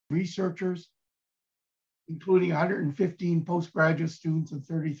researchers, including 115 postgraduate students and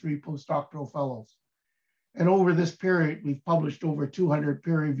 33 postdoctoral fellows. And over this period, we've published over 200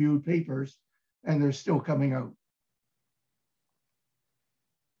 peer-reviewed papers, and they're still coming out.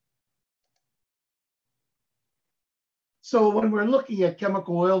 So when we're looking at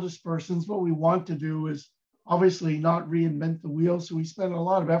chemical oil dispersants, what we want to do is obviously not reinvent the wheel. So we spend a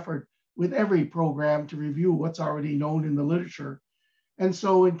lot of effort with every program to review what's already known in the literature. And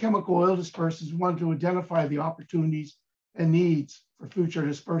so in chemical oil dispersants, we want to identify the opportunities and needs for future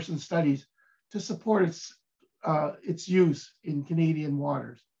dispersant studies to support its use in Canadian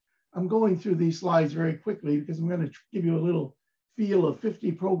waters. I'm going through these slides very quickly because I'm going to give you a little feel of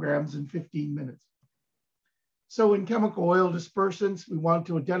 50 programs in 15 minutes. So in chemical oil dispersants, we want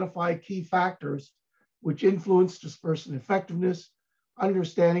to identify key factors which influence dispersant effectiveness,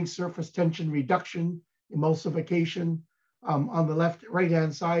 understanding surface tension reduction, emulsification. On the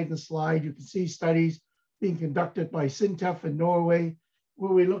right-hand side of the slide, you can see studies being conducted by SINTEF in Norway,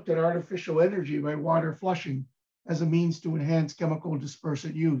 where we looked at artificial energy by water flushing as a means to enhance chemical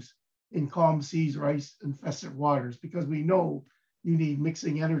dispersant use in calm seas, rice infested waters, because we know you need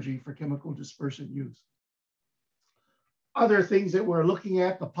mixing energy for chemical dispersant use. Other things that we're looking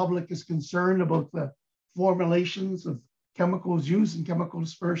at, the public is concerned about the formulations of chemicals used in chemical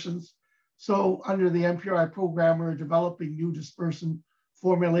dispersants. So under the MPRI program, we're developing new dispersant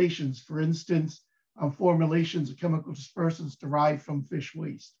formulations, for instance, formulations of chemical dispersants derived from fish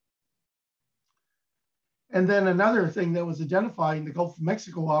waste. And then another thing that was identified in the Gulf of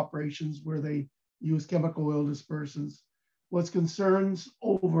Mexico operations where they use chemical oil dispersants was concerns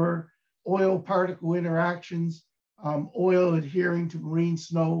over oil particle interactions, oil adhering to marine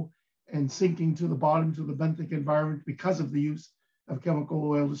snow and sinking to the bottom to the benthic environment because of the use of chemical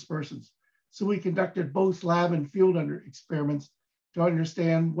oil dispersants. So we conducted both lab and field experiments to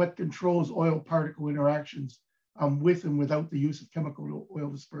understand what controls oil particle interactions with and without the use of chemical oil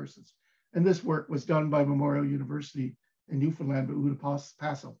dispersants. And this work was done by Memorial University in Newfoundland by Uda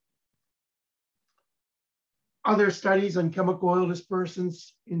Paso. Other studies on chemical oil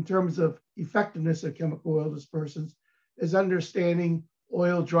dispersants in terms of effectiveness of chemical oil dispersants is understanding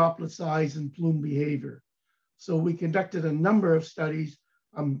oil droplet size and plume behavior. So we conducted a number of studies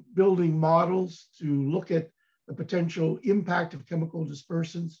building models to look at the potential impact of chemical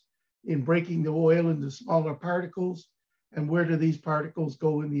dispersants in breaking the oil into smaller particles and where do these particles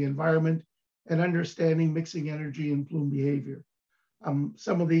go in the environment, and understanding mixing energy and plume behavior.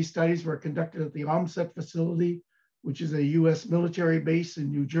 Some of these studies were conducted at the OMSET facility, which is a US military base in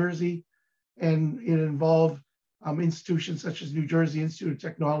New Jersey, and it involved institutions such as New Jersey Institute of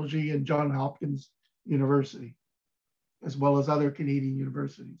Technology and Johns Hopkins University, as well as other Canadian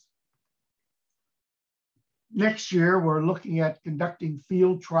universities. Next year, we're looking at conducting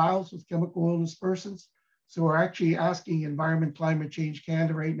field trials with chemical oil dispersants. So we're actually asking Environment Climate Change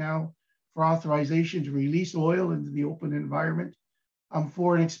Canada right now for authorization to release oil into the open environment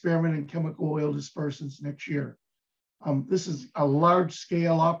for an experiment in chemical oil dispersants next year. This is a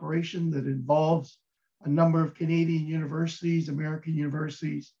large-scale operation that involves a number of Canadian universities, American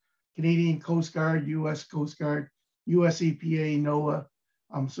universities, Canadian Coast Guard, US Coast Guard, US EPA, NOAA.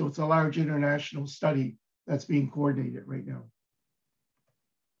 So it's a large international study that's being coordinated right now.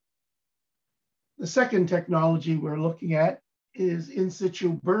 The second technology we're looking at is in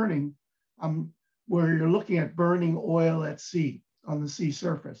situ burning, where you're looking at burning oil at sea, on the sea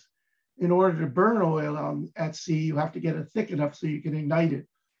surface. In order to burn oil at sea, you have to get it thick enough so you can ignite it.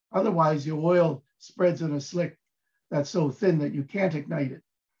 Otherwise, the oil spreads in a slick that's so thin that you can't ignite it.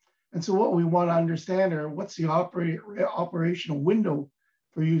 And so what we want to understand are what's the operational window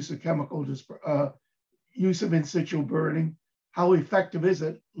for use of use of in situ burning. How effective is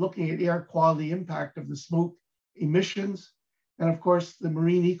it? Looking at air quality impact of the smoke emissions, and of course, the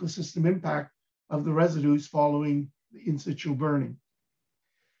marine ecosystem impact of the residues following the in situ burning.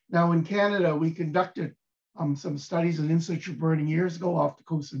 Now in Canada, we conducted some studies on in situ burning years ago off the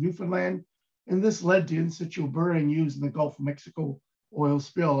coast of Newfoundland, and this led to in situ burning used in the Gulf of Mexico oil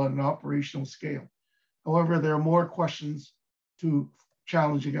spill on an operational scale. However, there are more questions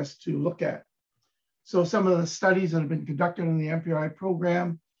challenging us to look at. So some of the studies that have been conducted in the MPRI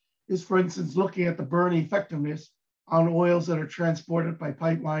program is, for instance, looking at the burn effectiveness on oils that are transported by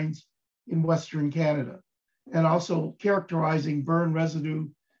pipelines in Western Canada, and also characterizing burn residue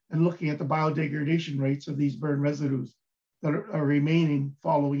and looking at the biodegradation rates of these burn residues that are remaining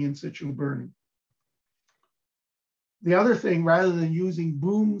following in situ burning. The other thing, rather than using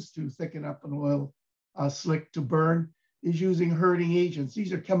booms to thicken up an oil slick to burn, is using herding agents.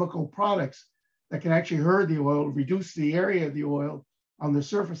 These are chemical products that can actually herd the oil, reduce the area of the oil on the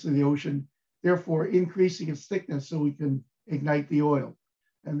surface of the ocean, therefore increasing its thickness so we can ignite the oil.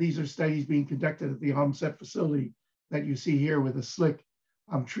 And these are studies being conducted at the Homset facility that you see here with a slick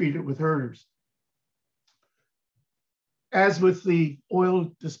treated with herders. As with the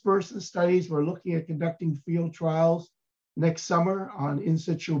oil dispersant studies, we're looking at conducting field trials next summer on in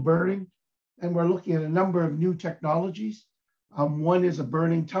situ burning. And we're looking at a number of new technologies. One is a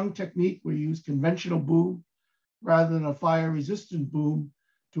burning tongue technique. We use conventional boom rather than a fire resistant boom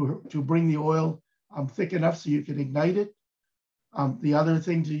to bring the oil thick enough so you can ignite it. The other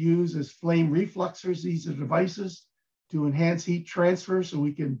thing to use is flame refluxers. These are devices to enhance heat transfer so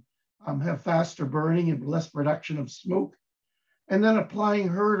we can have faster burning and less production of smoke. And then applying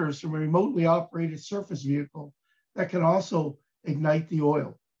herders from a remotely operated surface vehicle that can also ignite the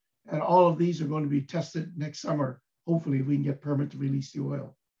oil. And all of these are going to be tested next summer. Hopefully we can get permit to release the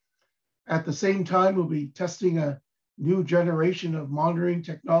oil. At the same time, we'll be testing a new generation of monitoring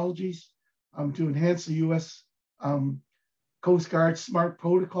technologies to enhance the US Coast Guard SMART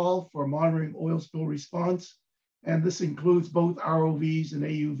protocol for monitoring oil spill response. And this includes both ROVs and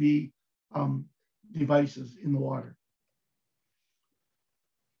AUV devices in the water.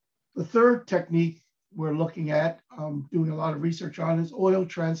 The third technique we're looking at, doing a lot of research on, is oil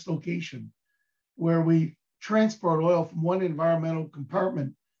translocation, where we transport oil from one environmental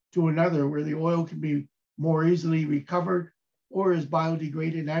compartment to another where the oil can be more easily recovered or is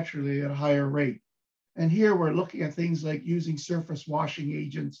biodegraded naturally at a higher rate. And here we're looking at things like using surface washing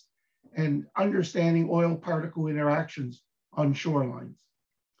agents and understanding oil particle interactions on shorelines.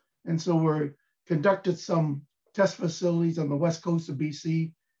 And so we're conducted some test facilities on the west coast of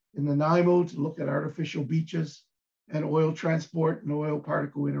BC in the NIMO to look at artificial beaches and oil transport and oil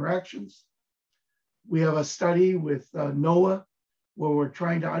particle interactions. We have a study with NOAA where we're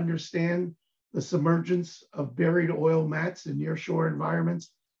trying to understand the submergence of buried oil mats in nearshore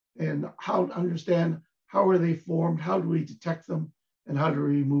environments and how to understand how are they formed, how do we detect them, and how to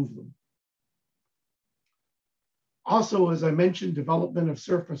remove them. Also, as I mentioned, development of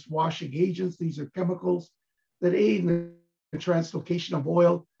surface washing agents. These are chemicals that aid in the translocation of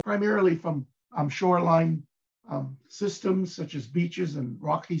oil, primarily from shoreline systems such as beaches and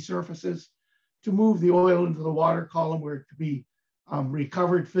rocky surfaces, to move the oil into the water column where it could be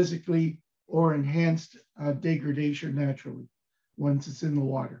recovered physically or enhanced degradation naturally once it's in the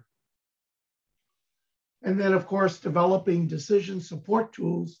water. And then, of course, developing decision support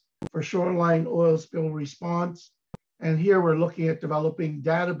tools for shoreline oil spill response. And here we're looking at developing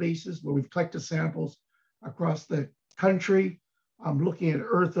databases where we've collected samples across the country. I'm looking at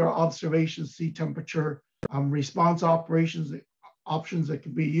earth observations, sea temperature, response options that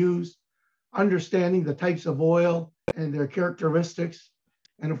can be used, understanding the types of oil and their characteristics,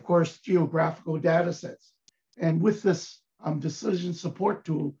 and of course, geographical data sets. And with this decision support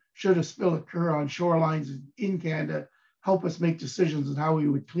tool, should a spill occur on shorelines in Canada, help us make decisions on how we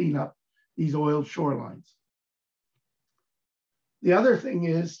would clean up these oiled shorelines. The other thing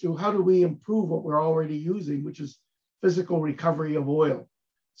is how do we improve what we're already using, which is physical recovery of oil.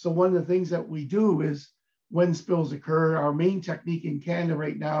 So one of the things that we do is when spills occur, our main technique in Canada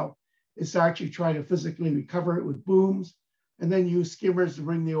right now is to actually try to physically recover it with booms and then use skimmers to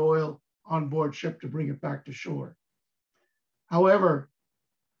bring the oil on board ship to bring it back to shore. However,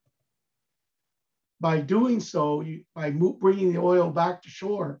 by doing so, by bringing the oil back to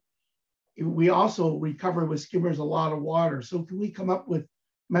shore, we also recover with skimmers a lot of water. So can we come up with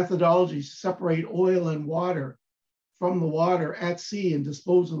methodologies to separate oil and water from the water at sea and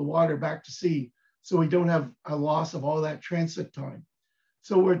dispose of the water back to sea so we don't have a loss of all that transit time?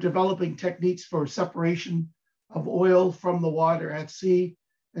 So we're developing techniques for separation of oil from the water at sea.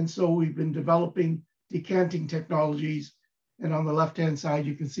 And so we've been developing decanting technologies. And on the left-hand side,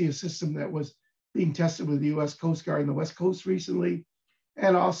 you can see a system that was being tested with the US Coast Guard on the West Coast recently,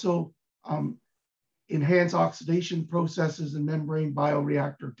 and also enhanced oxidation processes and membrane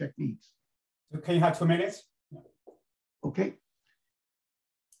bioreactor techniques. So can you have 2 minutes? Okay.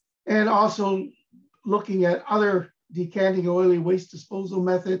 And also looking at other decanting oily waste disposal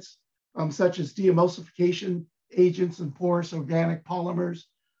methods, such as deemulsification agents and porous organic polymers.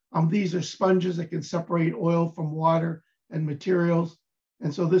 These are sponges that can separate oil from water and materials.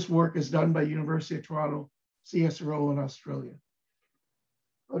 And so this work is done by University of Toronto, CSIRO in Australia.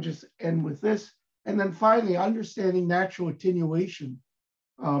 I'll just end with this. And then finally, understanding natural attenuation,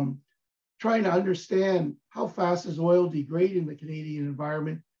 trying to understand how fast does oil degrade in the Canadian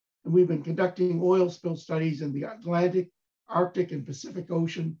environment. And we've been conducting oil spill studies in the Atlantic, Arctic, and Pacific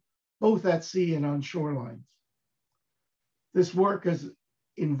Ocean, both at sea and on shorelines. This work has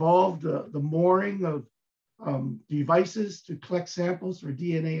involved the mooring of devices to collect samples for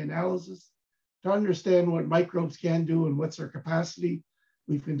DNA analysis, to understand what microbes can do and what's their capacity.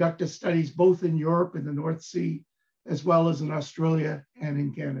 We've conducted studies both in Europe and the North Sea, as well as in Australia and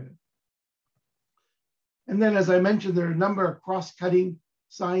in Canada. And then, as I mentioned, there are a number of cross-cutting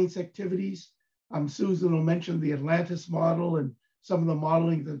science activities. Susan will mention the Atlantis model and some of the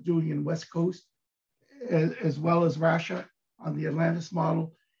modeling they're doing in West Coast, as well as Russia on the Atlantis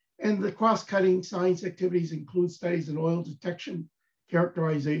model. And the cross-cutting science activities include studies in oil detection,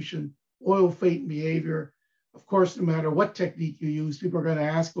 characterization, oil fate and behavior. Of course, no matter what technique you use, people are going to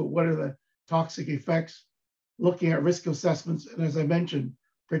ask, well, what are the toxic effects? Looking at risk assessments, and as I mentioned,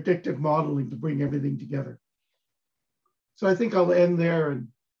 predictive modeling to bring everything together. So I think I'll end there and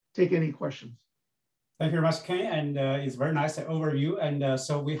take any questions. Thank you very much, Ken, and it's very nice overview. And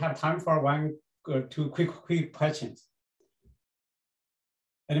so we have time for one or two quick questions.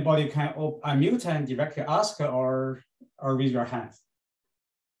 Anybody can unmute and directly ask or raise your hands.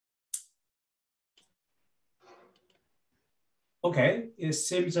 Okay, it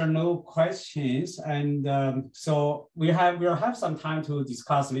seems there are no questions, and so we'll have some time to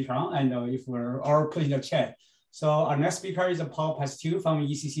discuss later on, and if or put in the chat. So our next speaker is Paul Pasteur from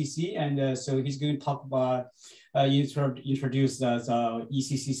ECCC, and so he's going to talk about introduce the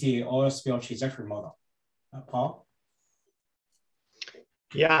ECCC oil spill trajectory model. Paul.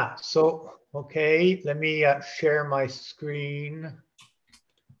 Yeah. So okay, let me share my screen.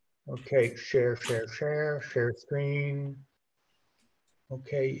 Okay, share screen.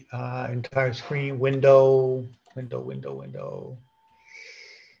 Okay, entire screen, window.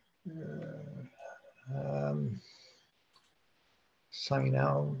 Sign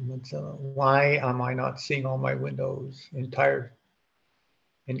out. Why am I not seeing all my windows? Entire,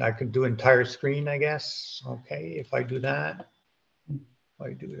 and I could do entire screen, I guess. Okay, if I do that,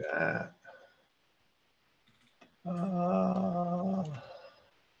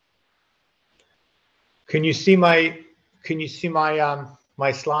 Can you see my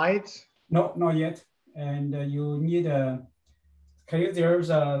my slides? No, not yet. And you need a.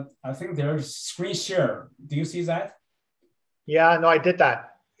 I think there's screen share. Do you see that? Yeah, no, I did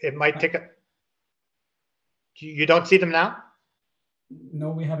that. It might take a. You don't see them now?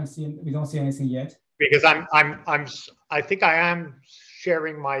 No, we don't see anything yet. Because I think I am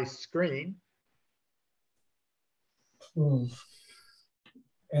sharing my screen.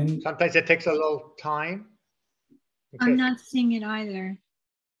 And sometimes it takes a little time. Okay. I'm not seeing it either.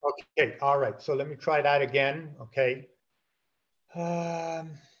 Okay, all right. So let me try that again. Okay.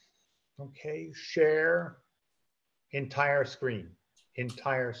 Okay, share entire screen.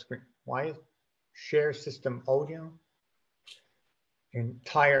 Why? Share system audio.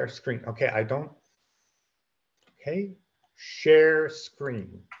 Entire screen. Okay, I don't. Okay, share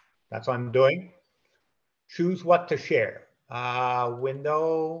screen. That's what I'm doing. Choose what to share.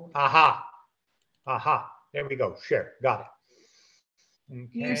 Window. Aha. There we go. Share. Got it. Okay.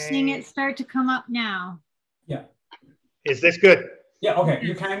 You're seeing it start to come up now. Yeah. Is this good? Yeah. Okay.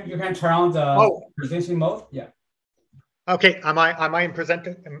 You can turn on the presentation mode. Yeah. Okay. Am I in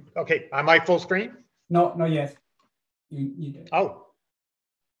presenting? Okay. Am I full screen? No, not yet. You need it. Oh.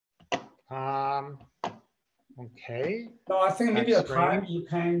 Okay. No, I think maybe the time you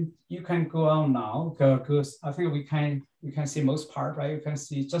can go on now because I think we can see most part, right? You can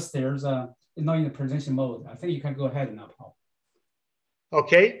see just there's not in the presentation mode. I think you can go ahead now, Paul.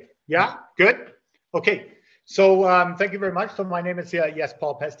 Okay. Yeah. Good. Okay. So thank you very much. So my name is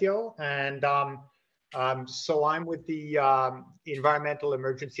Paul Pasteur, and so I'm with the Environmental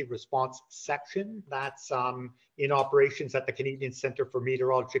Emergency Response Section. That's in operations at the Canadian Centre for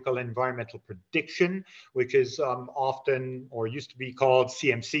Meteorological and Environmental Prediction, which is often or used to be called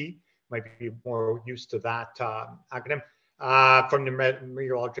CMC. Might be more used to that acronym from the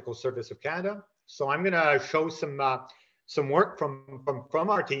Meteorological Service of Canada. So I'm going to show some work from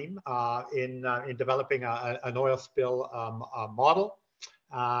our team in developing an oil spill model.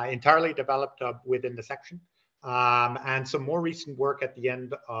 Entirely developed within the section, and some more recent work at the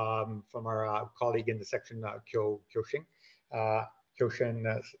end from our colleague in the section, Kyoshing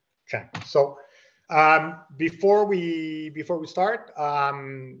Chang. So before we start,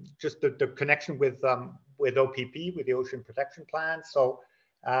 just the connection with OPP, with the Ocean Protection Plan. So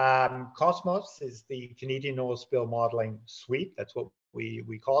CMOS is the Canadian Oil Spill Modeling Suite. That's what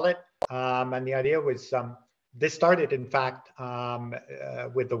we call it, and the idea was. This started, in fact,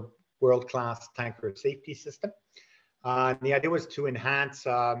 with the world-class tanker safety system. And the idea was to enhance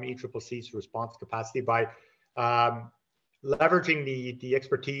ECCC's response capacity by leveraging the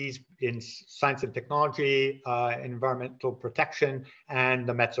expertise in science and technology, environmental protection, and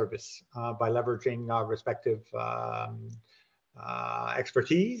the Met Service by leveraging respective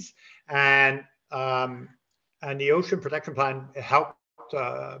expertise. And the Ocean Protection Plan helped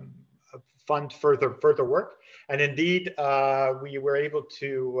fund further work. And indeed, we were able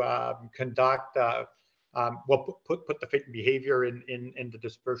to conduct, put the fate and behavior in the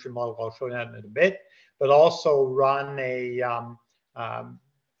dispersion model. I'll show you that in a bit, but also run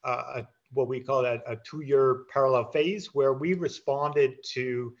what we call a 2-year parallel phase, where we responded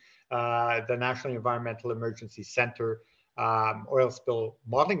to the National Environmental Emergency Center oil spill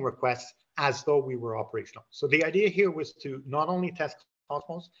modeling requests as though we were operational. So the idea here was to not only test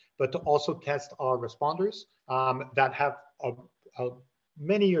COSMOS, but to also test our responders that have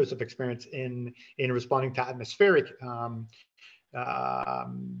many years of experience in responding to atmospheric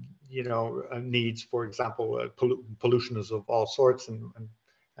needs, for example, pollutions of all sorts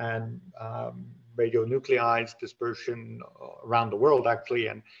and radionuclides dispersion around the world, actually,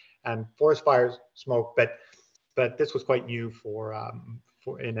 and forest fires, smoke. But this was quite new for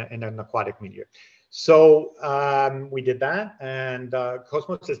in an aquatic media. So we did that, and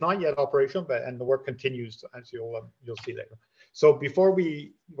COSMOS is not yet operational, and the work continues, as you'll see later. So before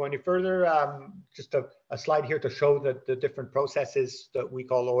we go any further, just a slide here to show that the different processes that we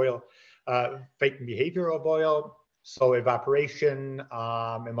call oil, fate and behavior of oil. So evaporation,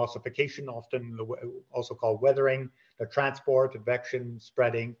 emulsification, often also called weathering, the transport, advection,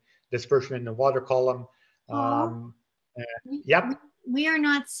 spreading, dispersion in the water column. Yep. We are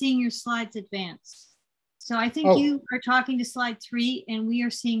not seeing your slides advance. So I think you are talking to slide 3 and we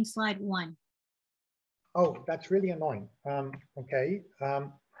are seeing slide 1. Oh, that's really annoying. Okay.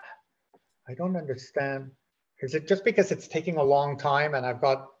 I don't understand. Is it just because it's taking a long time and I've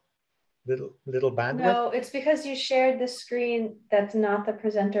got little bandwidth? No, it's because you shared the screen that's not the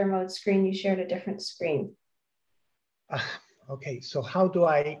presenter mode screen. You shared a different screen. Okay, so how do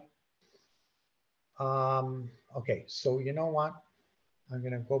I... okay, so you know what? I'm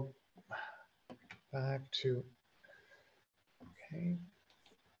going to go back to... Okay.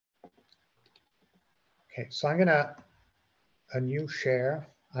 Okay, so I'm going to a new share,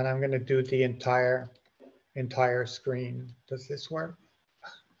 and I'm going to do the entire screen. Does this work?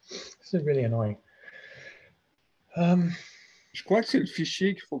 This is really annoying. Je crois que c'est le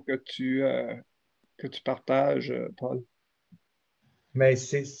fichier qu'il faut que tu partages, Paul. Mais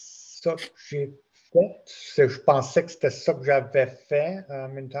c'est ça que j'ai fait. Je pensais que c'était ça que j'avais fait.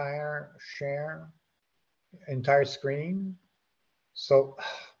 Entire share, entire screen. So,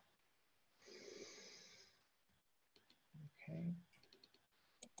 okay.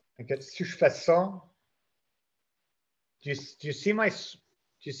 I guess si je fais ça, do you see my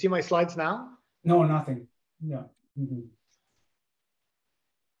slides now? No, nothing. Yeah. Mm-hmm.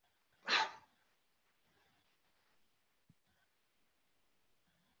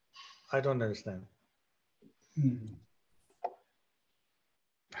 I don't understand. Mm-hmm.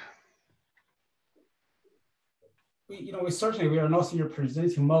 We are not in your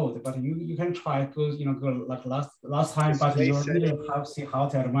presenting mode, but you can try go like last time, but you really have to see how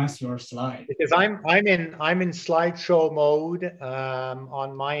to advance your slide. Because I'm in slideshow mode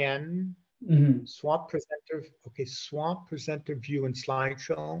on my end. Mm-hmm. Swap presenter. Okay, swap presenter view and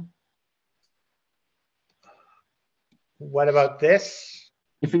slideshow. What about this?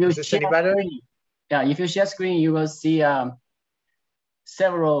 If you Is this any better? Screen, yeah, if you share screen, you will see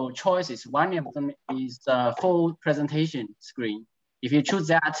several choices. One of them is the full presentation screen. If you choose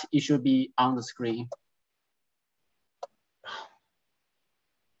that, it should be on the screen.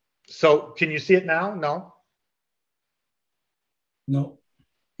 So can you see it now? No? No.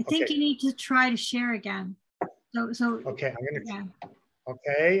 I think you need to try to share again. So okay,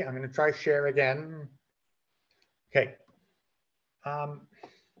 I'm gonna try share again. Okay.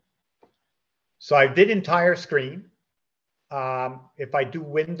 So I did entire screen. If I do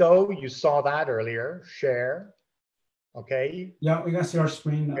window, you saw that earlier, share. Okay. Yeah, we can see our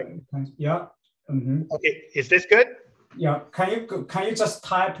screen. Okay. Yeah. Mm-hmm. Okay, is this good? Yeah. Can you just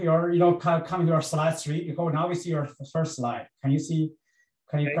type your, come to your slide 3, because now we see your first slide. Can you see?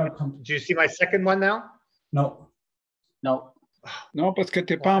 Do you see my second one now? No. No. Non, parce que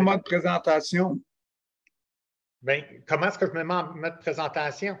tu n'es pas en mode présentation. Ben, comment est-ce que je me mets en mode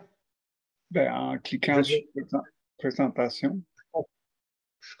présentation? Ben, en cliquant sur présentation.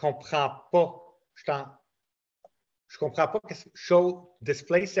 Je comprends pas. Je comprends pas. Show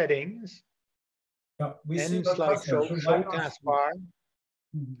display settings. Yeah, we end see slideshow, show taskbar.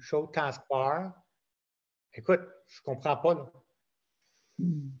 Mm-hmm. Show taskbar. Écoute, je comprends pas là.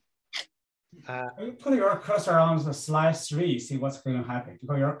 You put your cursor on the slide 3, see what's going to happen,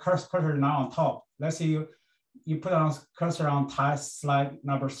 because your cursor now on top. Let's see you put on cursor on slide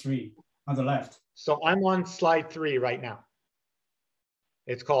number 3 on the left. So I'm on slide 3 right now.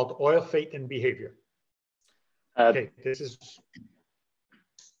 It's called oil, fate, and behavior. Okay, this is...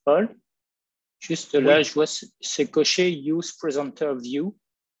 Paul, juste là, je vois c'est coché Use Presenter View.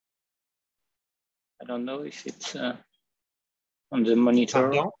 I don't know if it's on the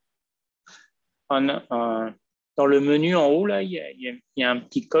monitor. Dans le menu en haut, là, il y a un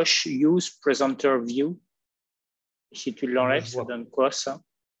petit coche Use Presenter View. Si tu l'enlèves, ça donne quoi, ça?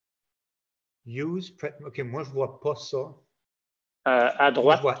 OK, moi, je vois pas ça. À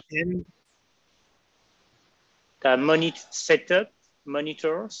droite, tu as Setup,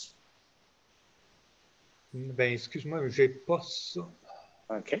 Monitors. Ben, excuse-moi, j'ai pas ça.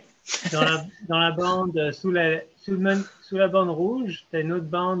 OK. Dans la bande, sous la bande rouge, tu as une autre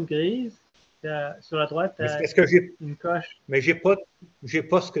bande grise. Sur la droite, tu as une coche. Mais j'ai pas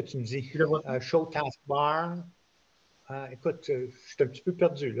ce que tu me dis. Show taskbar. Écoute, je suis un petit peu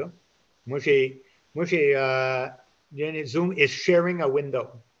perdu là. Moi j'ai Zoom is sharing a window.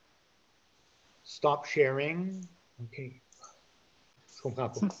 Stop sharing. OK. Je comprends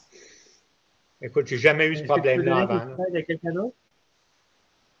pas. Écoute, j'ai jamais eu ce problème-là avant. Il y a quelqu'un d'autre?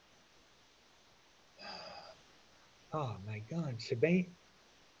 Oh my God, c'est bien.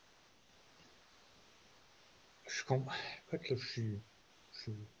 Je comprends. Écoute, là,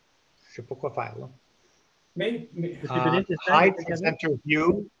 je sais pas quoi faire là. Hide presenter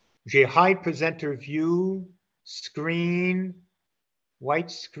view. J'ai hide presenter view, screen, white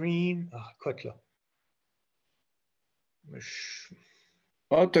screen. Ah, écoute là.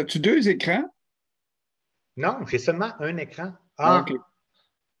 Ah, t'as-tu 2 écrans? Non, j'ai seulement un écran. OK.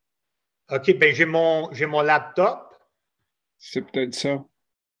 OK, ben j'ai mon laptop. C'est peut-être ça.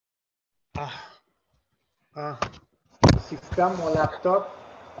 Si je ferme mon laptop,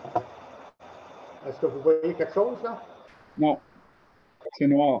 est-ce que vous voyez quelque chose là? Non, c'est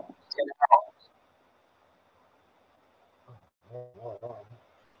noir.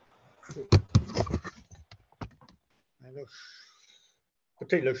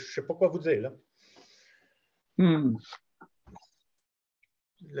 Écoutez, là, je ne sais pas quoi vous dire là.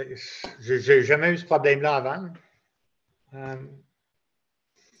 J'ai jamais eu ce problème-là avant.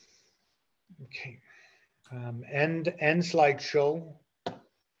 OK. End slideshow.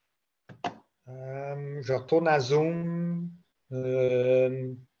 Je retourne à Zoom. Là,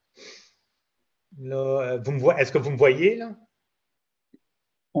 est-ce que vous me voyez là?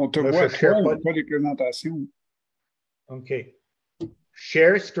 On te voit, toi, pas les présentations. OK.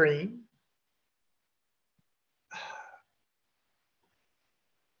 Share screen.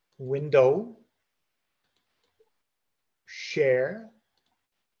 Window. Share.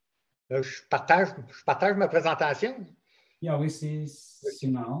 Là, je partage ma présentation. Yeah, we see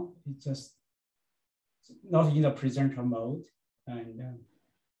now. It's just not in the presenter mode, and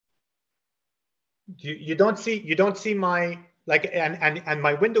you don't see my and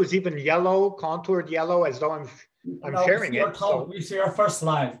my window is even yellow, contoured yellow, as though I'm sharing it. We see your first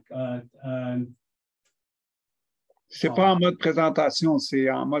slide. C'est pas en mode présentation, c'est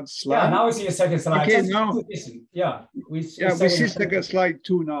en mode slide. Yeah, now we see a second slide. Okay, now. We see second slide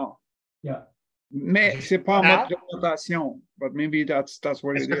too now. Yeah. Mais c'est pas en mode présentation, but maybe that's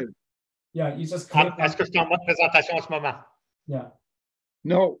what it is. Yeah, you just click. Est-ce que je suis en mode présentation en ce moment? Yeah.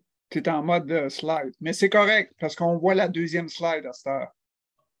 Non, tu es en mode slide. Mais c'est correct parce qu'on voit la deuxième slide à cette heure.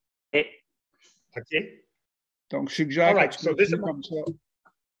 OK. Donc, je suggère que tu continue comme ça.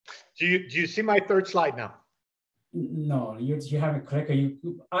 Do you see my third slide now? No, you haven't clicked.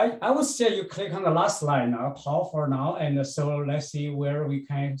 I would say you click on the last slide now, Paul, for now. And so let's see where we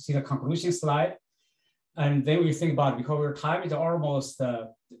can see the conclusion slide. And then we think about it because our time is almost up.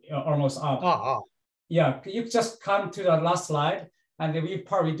 Yeah, you just come to the last slide, and then we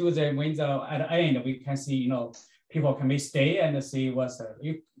probably do the window at the end. We can see, people can stay and see what's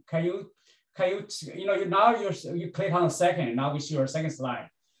you now you click on the second. Now we see your second slide.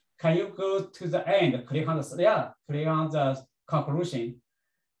 Can you go to the end? Click on the conclusion.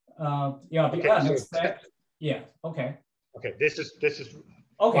 Next step. Yeah. Okay. Okay. This is.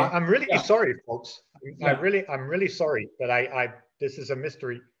 Okay. Well, I'm really sorry, folks. I'm really sorry that this is a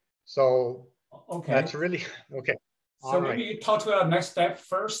mystery. So okay. That's really okay. So maybe you talk to the next step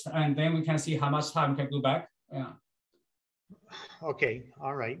first, and then we can see how much time we can go back. Yeah. Okay.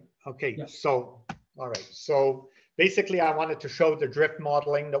 All right. Okay. Yeah. So all right. So basically, I wanted to show the drift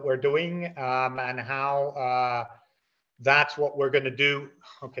modeling that we're doing and how that's what we're going to do.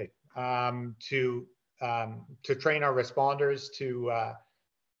 Okay. To train our responders to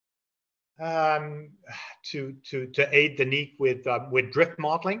to aid the NEEC with drift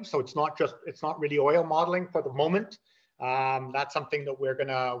modeling. So it's not really oil modeling for the moment. That's something that we're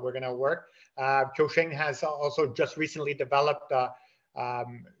gonna work. Qiusheng has also just recently developed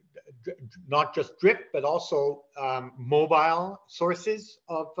not just drift, but also mobile sources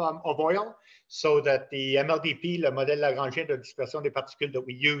of oil, so that the MLDP, le modèle Lagrangien de dispersion des particules that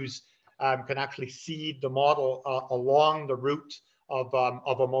we use, can actually seed the model along the route of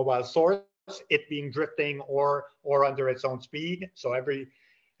a mobile source, it being drifting or under its own speed. So every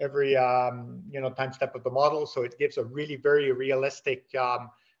time step of the model. So it gives a really very realistic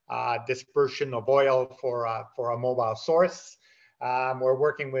dispersion of oil for a mobile source. We're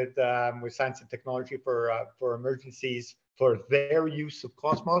working with Science and Technology for emergencies for their use of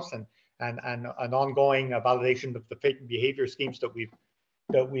COSMOS and an ongoing validation of the fate and behavior schemes that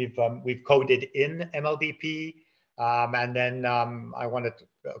we've coded in MLDP. And then I wanted to,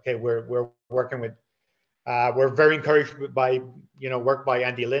 okay, we're working with, we're very encouraged by work by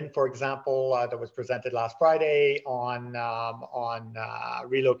Andy Lin, for example, that was presented last Friday on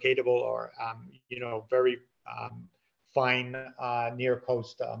relocatable or very fine near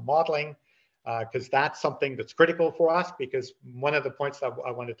coast modeling, because that's something that's critical for us. Because one of the points that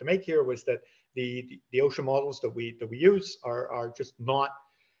I wanted to make here was that the ocean models that we use are just not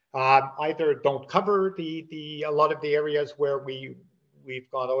either don't cover a lot of the areas where we've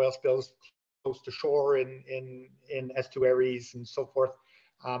got oil spills close to shore in estuaries and so forth,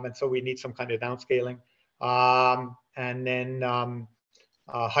 and so we need some kind of downscaling. And then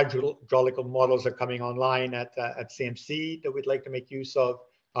hydraulical models are coming online at CMC that we'd like to make use of.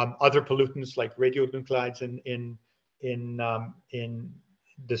 Other pollutants like radionuclides in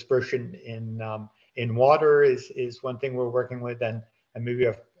dispersion in water is one thing we're working with, and maybe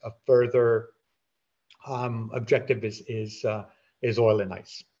a further objective is oil and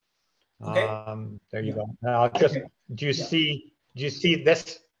ice. Okay. There you go. Now, just do you see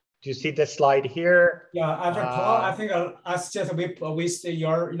this? Do you see this slide here? Yeah, after Paul, I think I suggest we see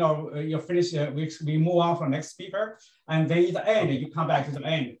you finish. We move on for next speaker, and then at the end you come back to the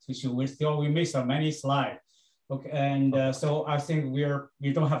end to show we missed many slides. Okay, and so I think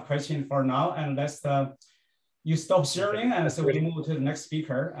we don't have questions for now, and let's you stop sharing, and so we move to the next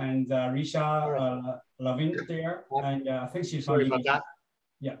speaker, and Risha Lavin there, and I think she's sorry about that.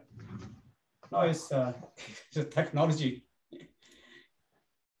 Yeah, no, it's the technology.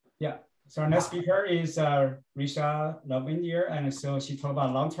 Yeah, so our next speaker is Risha Lavin, and so she talked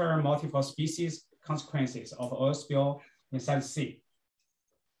about long-term multiple species consequences of oil spill inside the sea.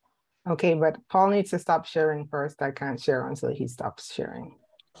 Okay, but Paul needs to stop sharing first. I can't share until he stops sharing.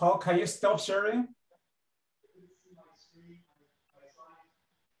 Paul, can you stop sharing?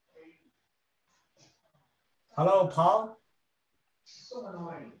 Hello, Paul. So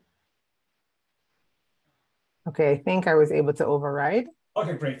annoying. Okay, I think I was able to override.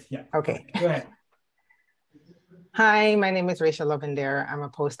 Okay, great. Yeah. Okay. Go ahead. Hi, my name is Rachel Lavender. I'm a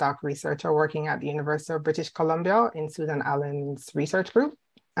postdoc researcher working at the University of British Columbia in Susan Allen's research group.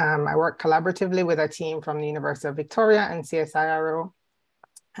 I work collaboratively with a team from the University of Victoria and CSIRO,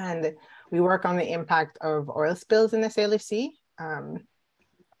 and we work on the impact of oil spills in the Salish Sea.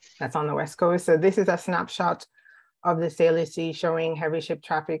 That's on the West Coast. So this is a snapshot of the Salish Sea showing heavy ship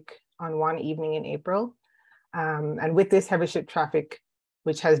traffic on one evening in April. And with this heavy ship traffic,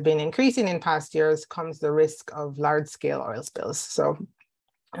 which has been increasing in past years, comes the risk of large-scale oil spills. So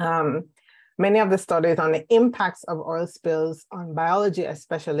many of the studies on the impacts of oil spills on biology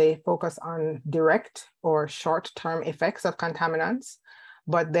especially focus on direct or short-term effects of contaminants,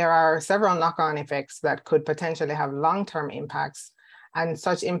 but there are several knock-on effects that could potentially have long-term impacts, and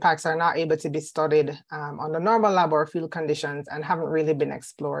such impacts are not able to be studied under normal lab or field conditions and haven't really been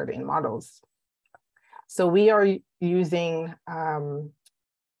explored in models. So we are using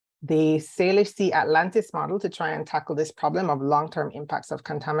the Salish Sea Atlantis model to try and tackle this problem of long-term impacts of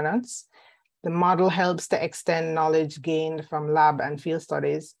contaminants. The model helps to extend knowledge gained from lab and field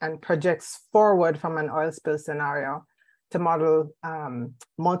studies and projects forward from an oil spill scenario to model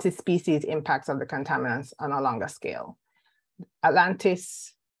multi-species impacts of the contaminants on a longer scale.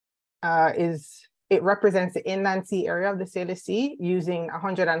 Atlantis it represents the inland sea area of the Salish Sea using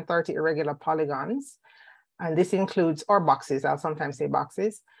 130 irregular polygons. And this includes, or boxes, I'll sometimes say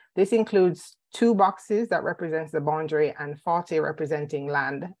boxes. This includes 2 boxes that represents the boundary and 40 representing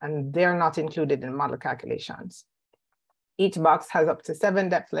land, and they're not included in model calculations. Each box has up to 7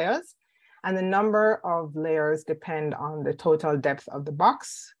 depth layers, and the number of layers depend on the total depth of the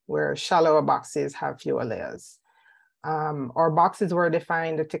box, where shallower boxes have fewer layers. Our boxes were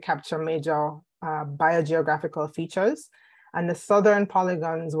defined to capture major biogeographical features, And the southern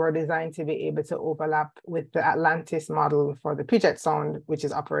polygons were designed to be able to overlap with the Atlantis model for the Puget Sound, which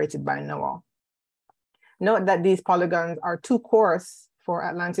is operated by NOAA. Note that these polygons are too coarse for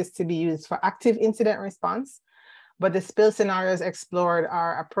Atlantis to be used for active incident response, but the spill scenarios explored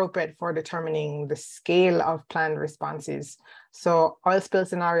are appropriate for determining the scale of planned responses. So oil spill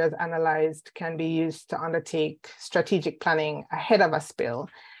scenarios analyzed can be used to undertake strategic planning ahead of a spill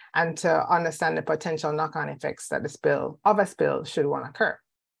and to understand the potential knock-on effects that a spill should one occur.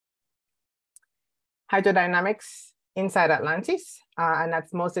 Hydrodynamics inside Atlantis, and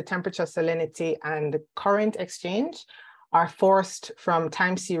that's mostly temperature, salinity, and current exchange, are forced from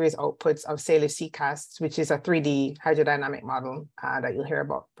time series outputs of Sailor CCAST, which is a 3D hydrodynamic model that you'll hear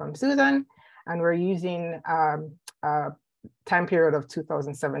about from Susan. And we're using a time period of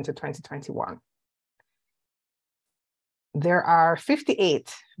 2007 to 2021. There are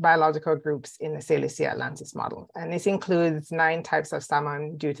 58 biological groups in the Sailor Sea Atlantis model, and this includes 9 types of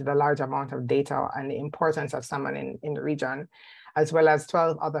salmon due to the large amount of data and the importance of salmon in the region, as well as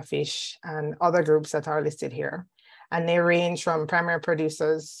 12 other fish and other groups that are listed here. And they range from primary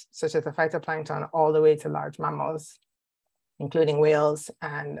producers, such as the phytoplankton, all the way to large mammals, including whales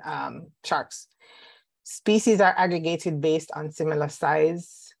and sharks. Species are aggregated based on similar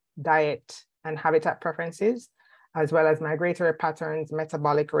size, diet, and habitat preferences, as well as migratory patterns,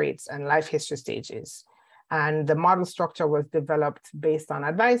 metabolic rates, and life history stages. And the model structure was developed based on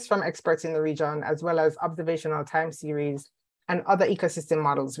advice from experts in the region, as well as observational time series and other ecosystem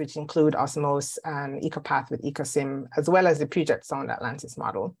models, which include CMOS and EcoPath with EcoSim, as well as the Puget Sound Atlantis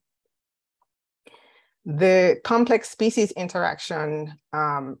model. The complex species interaction,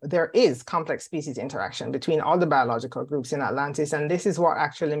 there is complex species interaction between all the biological groups in Atlantis, and this is what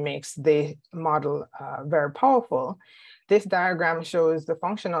actually makes the model very powerful. This diagram shows the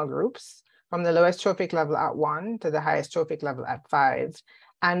functional groups from the lowest trophic level at 1 to the highest trophic level at 5,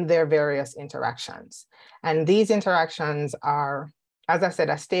 and their various interactions. And these interactions are, as I said,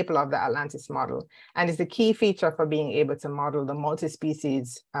 a staple of the Atlantis model, and is the key feature for being able to model the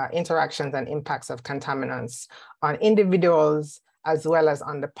multi-species interactions and impacts of contaminants on individuals, as well as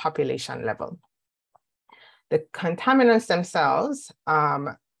on the population level. The contaminants themselves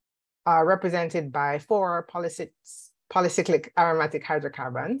are represented by 4 polycyclic aromatic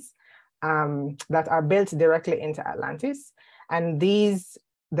hydrocarbons that are built directly into Atlantis. And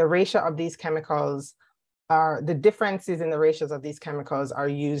the ratio of these chemicals the differences in the ratios of these chemicals are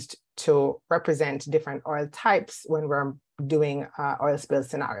used to represent different oil types when we're doing oil spill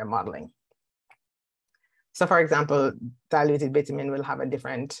scenario modeling. So for example, diluted bitumen will have a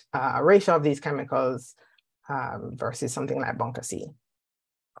different ratio of these chemicals versus something like bunker C.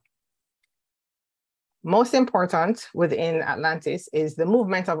 Most important within Atlantis is the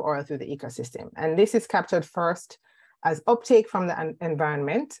movement of oil through the ecosystem. And this is captured first as uptake from the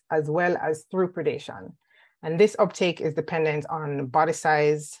environment, as well as through predation. And this uptake is dependent on body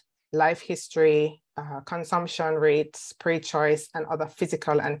size, life history, consumption rates, prey choice, and other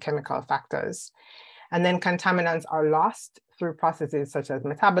physical and chemical factors. And then contaminants are lost through processes such as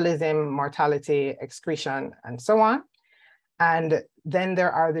metabolism, mortality, excretion, and so on. And then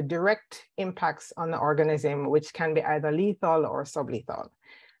there are the direct impacts on the organism, which can be either lethal or sublethal.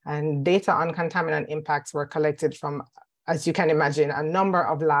 And data on contaminant impacts were collected from, as you can imagine, a number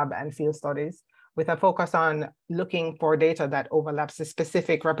of lab and field studies, with a focus on looking for data that overlaps the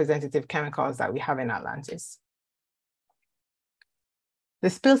specific representative chemicals that we have in Atlantis.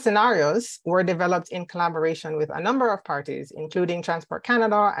 The spill scenarios were developed in collaboration with a number of parties, including Transport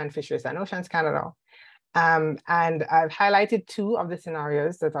Canada and Fisheries and Oceans Canada. And I've highlighted 2 of the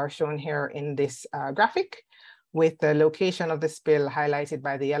scenarios that are shown here in this graphic, with the location of the spill highlighted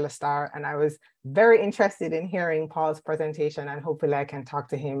by the yellow star. And I was very interested in hearing Paul's presentation, and hopefully I can talk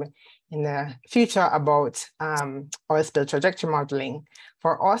to him in the future about oil spill trajectory modeling.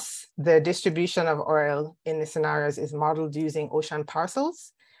 For us, the distribution of oil in the scenarios is modeled using ocean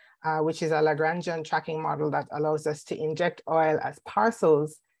parcels, which is a Lagrangian tracking model that allows us to inject oil as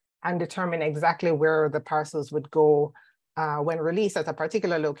parcels and determine exactly where the parcels would go when released at a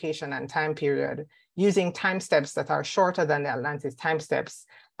particular location and time period, using time steps that are shorter than the Atlantis time steps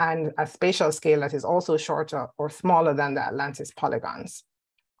and a spatial scale that is also shorter or smaller than the Atlantis polygons.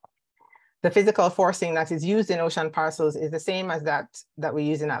 The physical forcing that is used in ocean parcels is the same as that we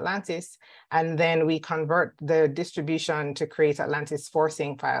use in Atlantis, and then we convert the distribution to create Atlantis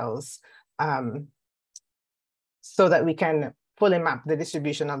forcing files so that we can fully map the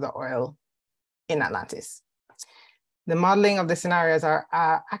distribution of the oil in Atlantis. The modeling of the scenarios are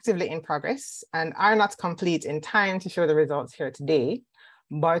actively in progress and are not complete in time to show the results here today,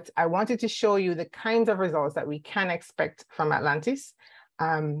 but I wanted to show you the kinds of results that we can expect from Atlantis.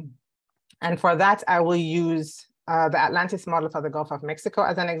 And for that, I will use the Atlantis model for the Gulf of Mexico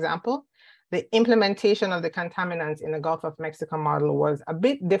as an example. The implementation of the contaminants in the Gulf of Mexico model was a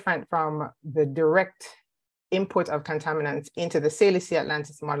bit different from the direct input of contaminants into the Salish Sea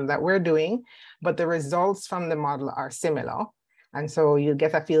Atlantis model that we're doing, but the results from the model are similar. And so you'll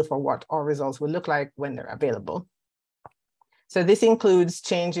get a feel for what our results will look like when they're available. So this includes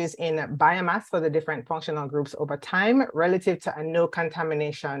changes in biomass for the different functional groups over time relative to a no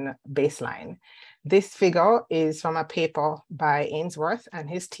contamination baseline. This figure is from a paper by Ainsworth and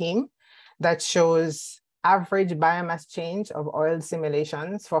his team that shows average biomass change of oil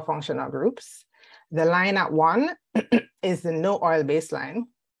simulations for functional groups. The line at 1 is the no oil baseline,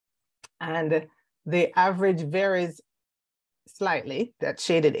 and the average varies slightly, that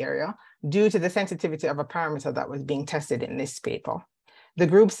shaded area, due to the sensitivity of a parameter that was being tested in this paper. The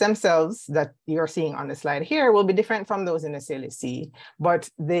groups themselves that you're seeing on the slide here will be different from those in the Salish Sea, but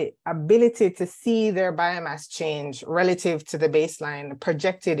the ability to see their biomass change relative to the baseline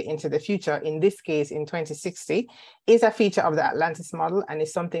projected into the future, in this case in 2060, is a feature of the Atlantis model and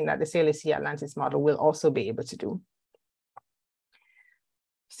is something that the Salish Sea Atlantis model will also be able to do.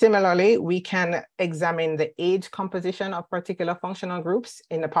 Similarly, we can examine the age composition of particular functional groups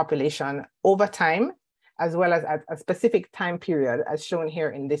in the population over time, as well as at a specific time period, as shown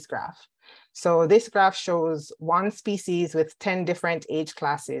here in this graph. So this graph shows one species with 10 different age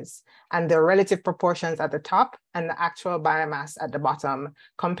classes and the relative proportions at the top and the actual biomass at the bottom,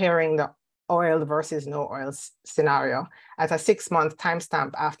 comparing the oil versus no oil scenario at a 6-month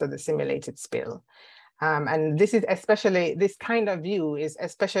timestamp after the simulated spill. And this kind of view is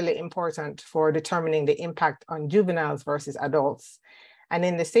especially important for determining the impact on juveniles versus adults. And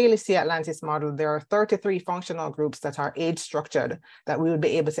in the Salish Sea Atlantis model, there are 33 functional groups that are age structured that we will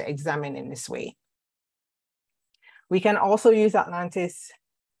be able to examine in this way. We can also use Atlantis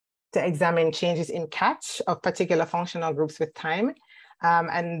to examine changes in catch of particular functional groups with time.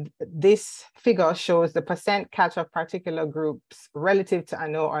 And this figure shows the percent catch of particular groups relative to a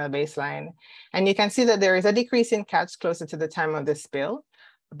no oil baseline. And you can see that there is a decrease in catch closer to the time of the spill,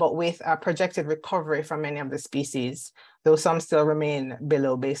 but with a projected recovery from many of the species, though some still remain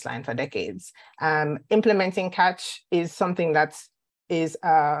below baseline for decades. Implementing catch is something that is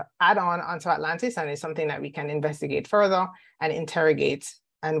add-on onto Atlantis and is something that we can investigate further and interrogate.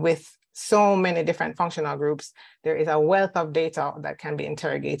 And with so many different functional groups, there is a wealth of data that can be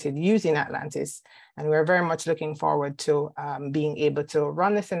interrogated using Atlantis. And we're very much looking forward to being able to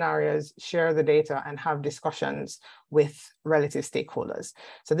run the scenarios, share the data, and have discussions with relative stakeholders.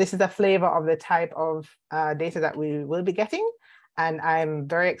 So this is a flavor of the type of data that we will be getting. And I'm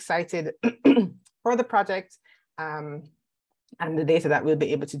very excited for the project and the data that we'll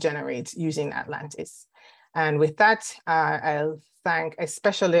be able to generate using Atlantis. And with that, I'll thank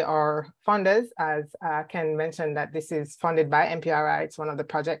especially our funders, as Ken mentioned that this is funded by MPRI. It's one of the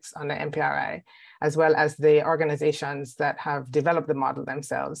projects under MPRI, as well as the organizations that have developed the model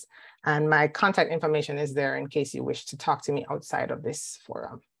themselves. And my contact information is there in case you wish to talk to me outside of this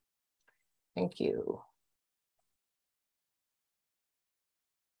forum. Thank you.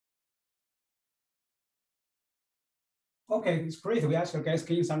 Okay, it's great. We actually guys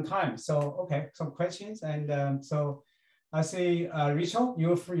give you some time. So, okay, some questions. And so I see, Rachel,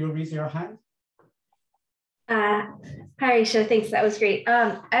 you raise your hand. Hi, Risha, thanks, that was great.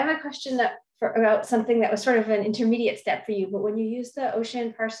 I have a question about something that was sort of an intermediate step for you, but when you use the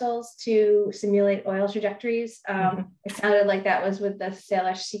ocean parcels to simulate oil trajectories, it sounded like that was with the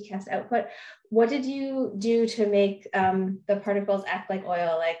Salish CCAS output. What did you do to make the particles act like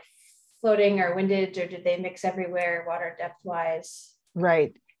oil, like floating or windage, or did they mix everywhere water depth wise?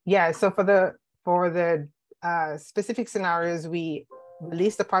 Right, yeah, so for the specific scenarios, we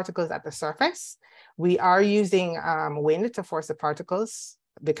release the particles at the surface. We are using wind to force the particles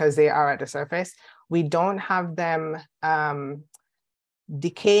because they are at the surface. We don't have them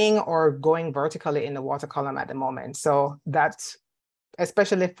decaying or going vertically in the water column at the moment. So that's,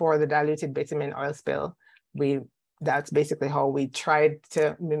 especially for the diluted bitumen oil spill, that's basically how we tried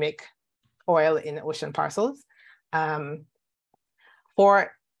to mimic oil in ocean parcels.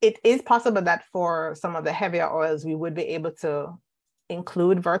 It is possible that for some of the heavier oils, we would be able to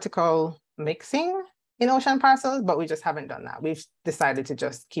include vertical mixing in ocean parcels, but we just haven't done that. We've decided to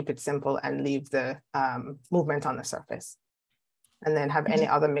just keep it simple and leave the movement on the surface, and then have any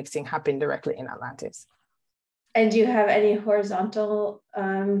other mixing happen directly in Atlantis. And do you have any horizontal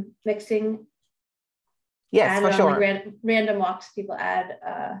mixing? Yes, for sure. Like random walks people add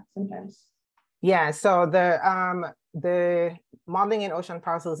sometimes. Yeah, so the modeling in ocean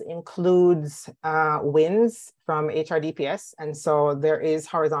parcels includes winds from HRDPS. And so there is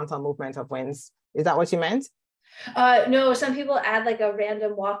horizontal movement of winds. Is that what you meant? No, some people add like a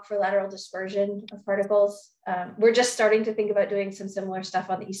random walk for lateral dispersion of particles. We're just starting to think about doing some similar stuff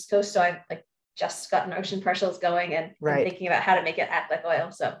on the East Coast. So I've like just gotten ocean parcels going and thinking about how to make it act like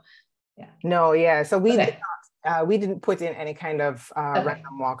oil. So yeah. No, yeah. So we did not, we didn't put in any kind of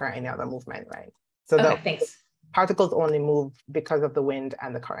random walk or any other movement, right? So the particles only move because of the wind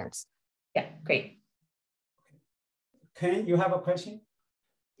and the currents. Yeah, great. Ken, you have a question?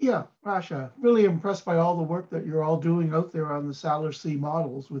 Yeah, Rasha, really impressed by all the work that you're all doing out there on the Salar Sea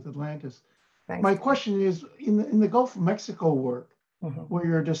models with Atlantis. Thanks. My question is, in the Gulf of Mexico work, where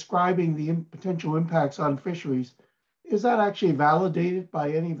you're describing the potential impacts on fisheries, is that actually validated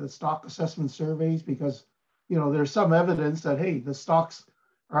by any of the stock assessment surveys? Because, you know, there's some evidence that, hey, the stocks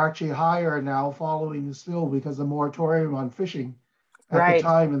are actually higher now following the spill because of the moratorium on fishing at the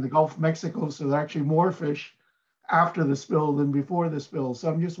time in the Gulf of Mexico. So there are actually more fish after the spill than before the spill. So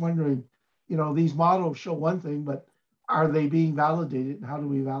I'm just wondering, you know, these models show one thing, but are they being validated and how do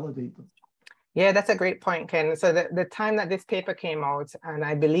we validate them? Yeah, that's a great point, Ken. So the time that this paper came out, and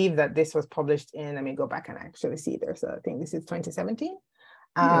I believe that this was published in, let me go back and actually see there. So I think this is 2017,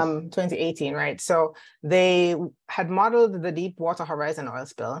 2018, right? So they had modeled the deep water horizon oil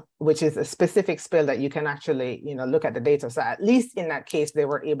spill, which is a specific spill that you can actually, you know, look at the data. So at least in that case, they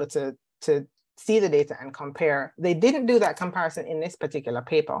were able to see the data and compare. They didn't do that comparison in this particular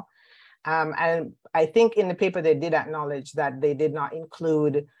paper. And I think in the paper, they did acknowledge that they did not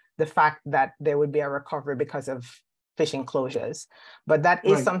include the fact that there would be a recovery because of fishing closures. But that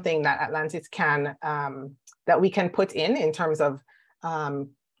is something that Atlantis can, that we can put in terms of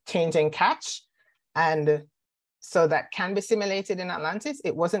changing catch. And so that can be simulated in Atlantis.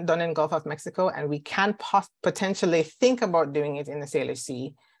 It wasn't done in Gulf of Mexico, and we can potentially think about doing it in the Salish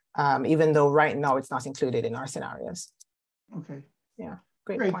Sea, even though right now it's not included in our scenarios. Okay. Yeah,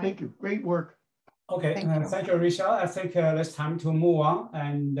 great point. Thank you. Great work. Okay, thank you, Rachel. I think it's time to move on.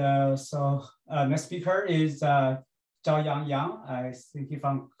 And so next speaker is Zhao Yang. I think he's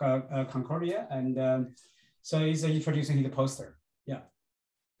from Concordia. And so he's introducing his poster. Yeah.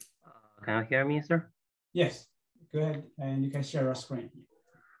 Can you hear me, sir? Yes, go ahead. And you can share your screen.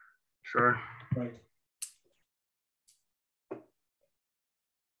 Sure. Right.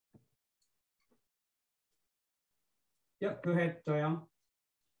 Yeah, go ahead, Zhao Yang.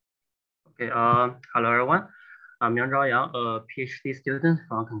 Okay, hello everyone. I'm Zhao Yang, a PhD student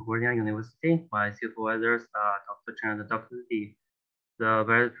from Concordia University. My supervisors are Dr. Chen and Dr. Li.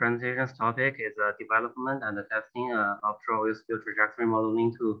 The presentation's topic is development and testing offshore oil spill trajectory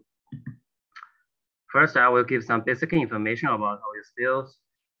modeling tool. First, I will give some basic information about oil spills.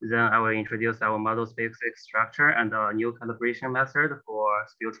 Then I will introduce our model specific structure and a new calibration method for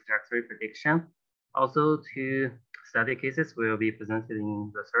spill trajectory prediction. Also, two study cases will be presented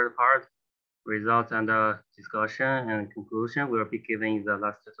in the third part. Results and discussion and conclusion will be given in the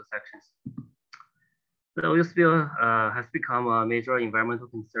last two sections. The oil spill has become a major environmental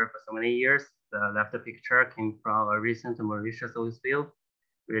concern for so many years. The left picture came from a recent Mauritius oil spill,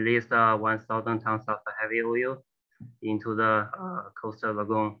 released 1,000 tons of heavy oil into the coastal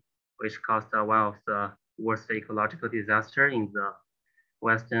lagoon, which caused one of the worst ecological disasters in the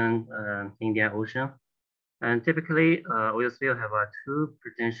Western Indian Ocean. And typically, oil spill have two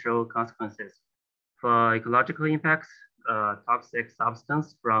potential consequences. For ecological impacts, toxic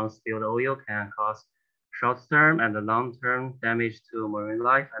substance from spilled oil can cause short-term and long-term damage to marine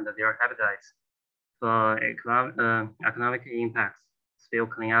life and their habitats. For economic impacts, spill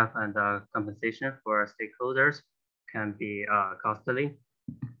cleanup and compensation for stakeholders can be costly.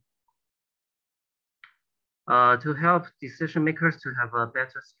 To help decision makers to have a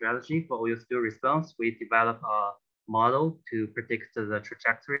better strategy for oil spill response, we develop a model to predict the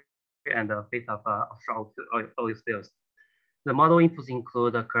trajectory and the fate of offshore oil spills. The model inputs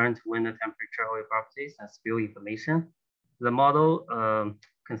include the current wind temperature, oil properties, and spill information. The model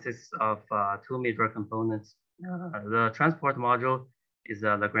consists of two major components. The transport module is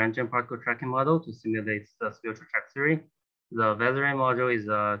a Lagrangian particle tracking model to simulate the spill trajectory. The weathering module is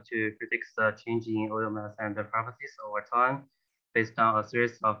to predict the change in oil mass and the properties over time based on a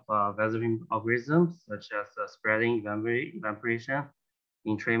series of weathering algorithms such as spreading, evaporation,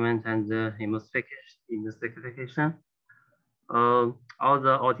 entrainment, and emulsification. All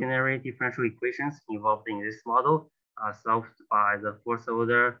the ordinary differential equations involved in this model are solved by the fourth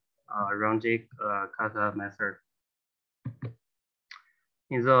order Runge-Kutta method.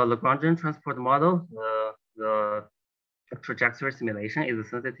 In the Lagrangian transport model, the trajectory simulation is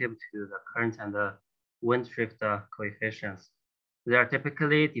sensitive to the current and the wind drift coefficients. They are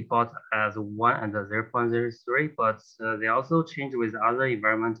typically default as 1 and 0.03, but they also change with other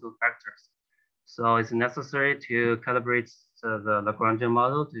environmental factors. So it's necessary to calibrate the Lagrangian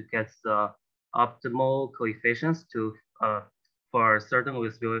model to get the optimal coefficients to for certain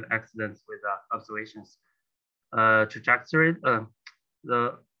visible accidents with observations. Trajectory,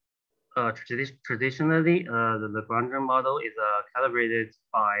 traditionally, the Lagrangian model is calibrated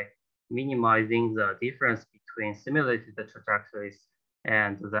by minimizing the difference between simulated trajectories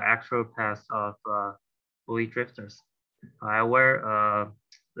and the actual path of buoy drifters. However,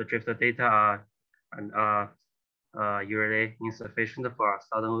 the drifter data are usually insufficient for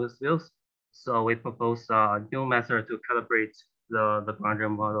sudden views. So we propose a new method to calibrate the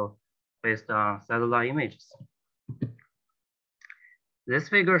Lagrangian model based on satellite images. This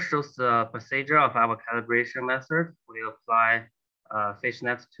figure shows the procedure of our calibration method. We apply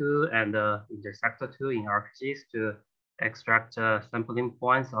fishnet tool and intersector tool in ArcGIS to extract sampling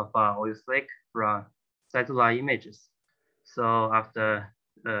points of oil slick from satellite images. So after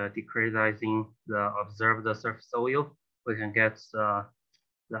decreasing the observed surface oil, we can get the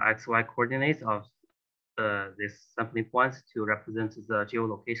XY coordinates of these sampling points to represent the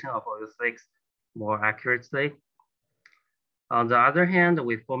geolocation of oil slicks more accurately. On the other hand,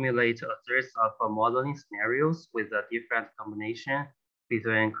 we formulate a series of modeling scenarios with a different combination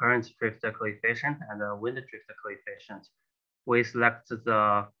between current drift coefficient and wind drift coefficient. We select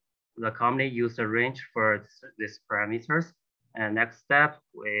the commonly used range for these parameters. And next step,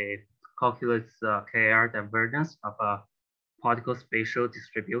 we calculate the KR divergence of a particle spatial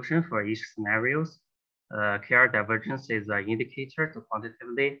distribution for each scenarios. KR divergence is an indicator to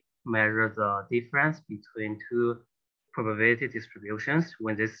quantitatively measure the difference between two probability distributions.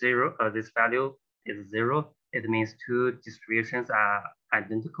 When this value is 0, it means two distributions are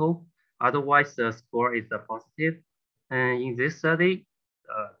identical. Otherwise, the score is positive. And in this study,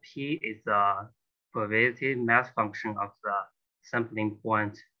 P is the probability mass function of the sampling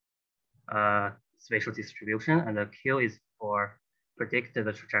point spatial distribution, and the Q is for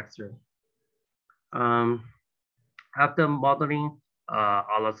predicted trajectory. After modeling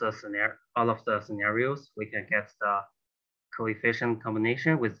all of the scenarios, we can get the coefficient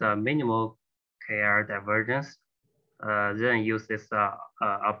combination with the minimal KR divergence. Then use this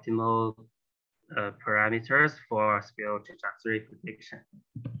optimal parameters for spill trajectory prediction.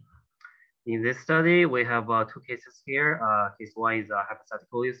 In this study, we have two cases here. Case one is a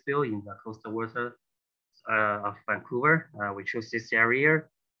hypothetical oil spill in the coastal water of Vancouver. We chose this area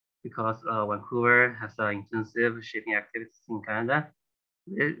because Vancouver has intensive shipping activities in Canada.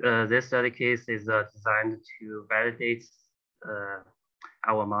 This study case is designed to validate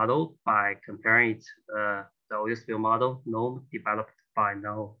our model by comparing it the oil spill model NOM developed by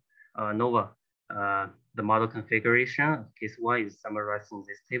NOVA. The model configuration of case one is summarized in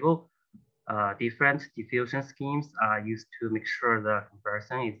this table. Different diffusion schemes are used to make sure the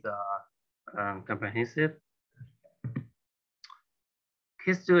comparison is comprehensive.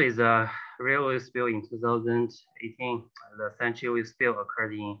 Case 2 is a real oil spill in 2018. The Sanchi oil spill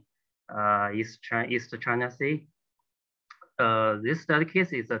occurred in East China Sea. This study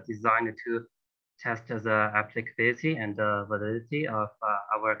case is designed to test the applicability and the validity of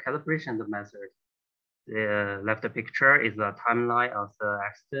our calibration method. The left picture is a timeline of the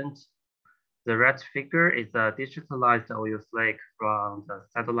accident. The right figure is a digitalized oil slick from the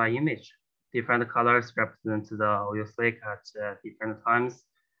satellite image. Different colors represent the oil slick at different times.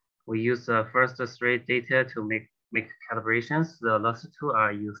 We use the first three data to make calibrations. The last two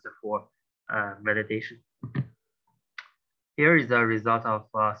are used for validation. Here is the result of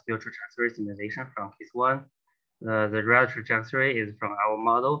spill trajectory simulation from case one. The red trajectory is from our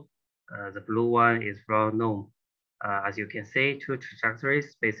model. The blue one is from NOM. As you can see, two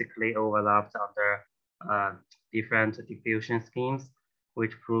trajectories basically overlapped under different diffusion schemes,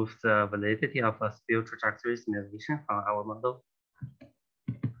 which proves the validity of a spill trajectory simulation from our model.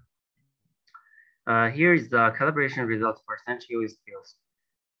 Here is the calibration results for Sanchi oil spills.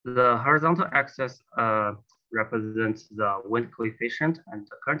 The horizontal axis represents the wind coefficient and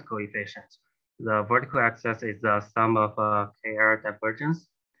the current coefficient. The vertical axis is the sum of KR divergence.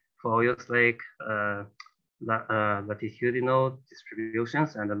 For oil slick, latitudinal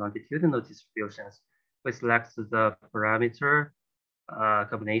distributions and longitudinal distributions, we select the parameter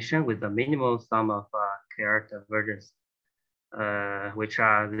combination with the minimal sum of KR divergence, which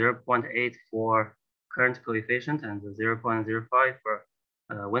are 0.8 for current coefficient and 0.05 for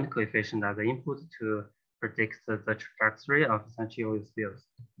wind coefficient as the input to predict the trajectory of Sanchi oil spills.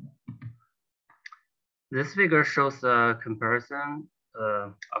 This figure shows a comparison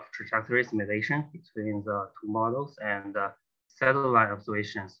of trajectory simulation between the two models and satellite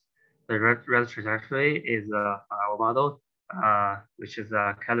observations. The red trajectory is our model, which is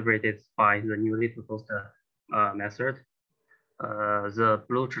calibrated by the newly proposed method. The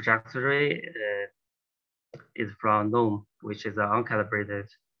blue trajectory is from NOM, which is uncalibrated.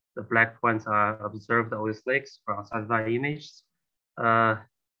 The black points are observed oil slicks from satellite images.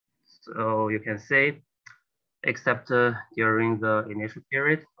 So you can say, except during the initial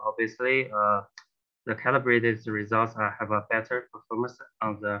period, obviously, the calibrated results have a better performance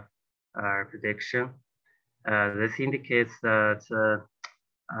on the prediction. This indicates that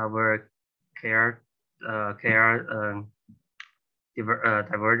our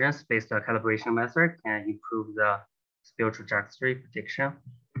divergence-based calibration method can improve the spill trajectory prediction.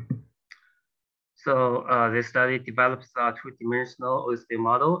 So this study develops a two-dimensional oil spill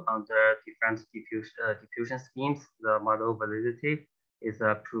model under different diffusion schemes. The model validity is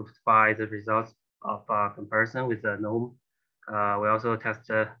proved by the results of comparison with the NOM. We also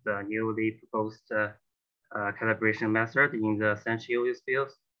tested the newly proposed calibration method in the essential oil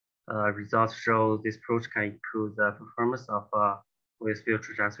spills. Results show this approach can improve the performance of oil spill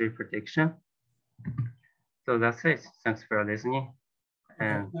trajectory prediction. So that's it. Thanks for listening.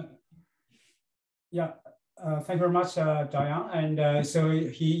 And yeah, thank you very much, Jiayang. And so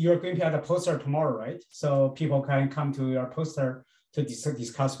you're going to have a poster tomorrow, right? So people can come to your poster to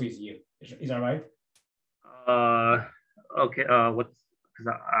discuss with you. Is that right? Okay. Because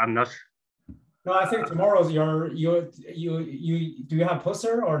I'm not sure. No, I think tomorrow do you have a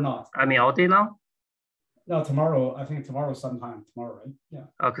poster or not? I mean, all day long? No, tomorrow. I think tomorrow sometime. Tomorrow, right? Yeah.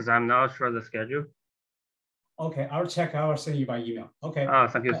 Because I'm not sure the schedule. Okay, I'll check. I'll send you by email. Okay.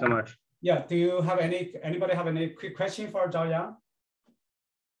 Thank you so much. Yeah. Do you have anybody have any quick question for Jiayang?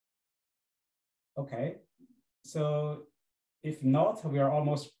 Okay. So if not, we are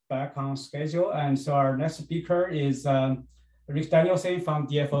almost back on schedule. And so our next speaker is Rick Danielson from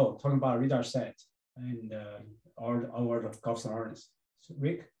DFO, talking about radar set and our Gulf awareness. So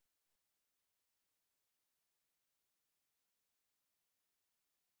Rick.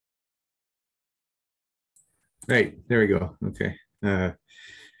 Right, there we go. Okay.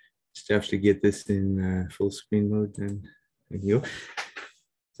 Just have to get this in full screen mode then. Thank you.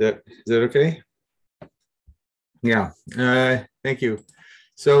 Is that okay? Yeah, thank you.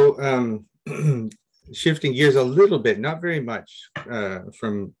 So shifting gears a little bit, not very much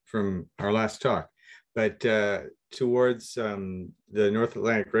from our last talk, but towards the North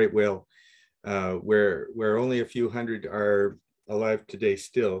Atlantic right whale, where only a few hundred are alive today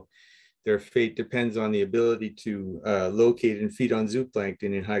still. Their fate depends on the ability to locate and feed on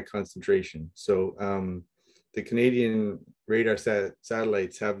zooplankton in high concentration. So the Canadian radar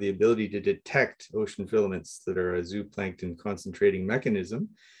satellites have the ability to detect ocean filaments that are a zooplankton concentrating mechanism,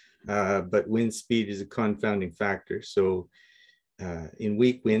 but wind speed is a confounding factor. So in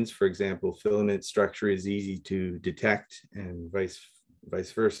weak winds, for example, filament structure is easy to detect and vice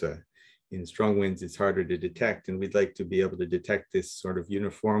versa. In strong winds, it's harder to detect, and we'd like to be able to detect this sort of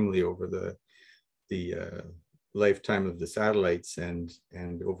uniformly over the lifetime of the satellites and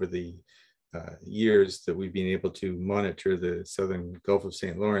over the years that we've been able to monitor the southern Gulf of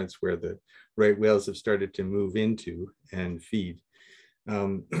St. Lawrence, where the right whales have started to move into and feed.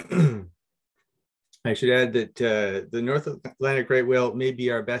 I should add that the North Atlantic right whale may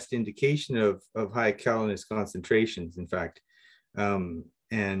be our best indication of high calinus concentrations, in fact.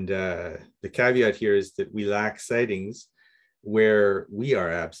 And the caveat here is that we lack sightings where we are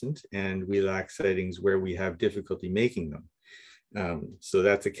absent, and we lack sightings where we have difficulty making them. So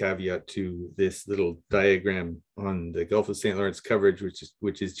that's a caveat to this little diagram on the Gulf of St. Lawrence coverage,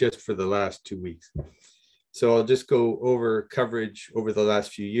 which is just for the last 2 weeks. So I'll just go over coverage over the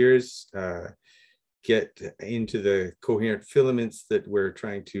last few years, get into the coherent filaments that we're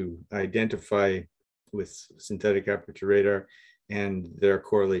trying to identify with synthetic aperture radar, and their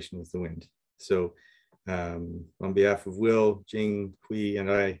correlation with the wind. So on behalf of Will, Jing, Hui, and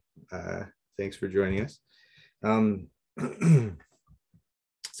I, thanks for joining us.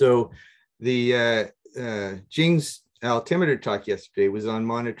 So the Jing's altimeter talk yesterday was on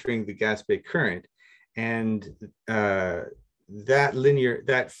monitoring the Gaspé current, and that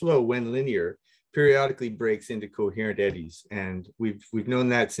flow, when linear, periodically breaks into coherent eddies, and we've known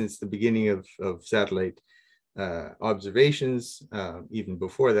that since the beginning of satellite observations, even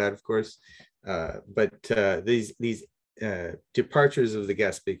before that, of course. But these departures of the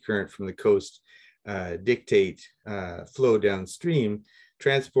Gaspé current from the coast dictate flow downstream,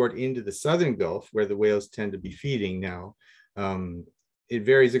 transport into the southern Gulf, where the whales tend to be feeding now. It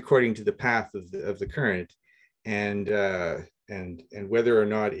varies according to the path of the current, and whether or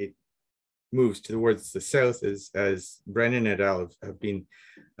not it moves towards the south, as Brennan et al. Have been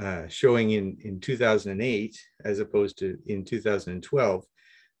showing in 2008, as opposed to in 2012,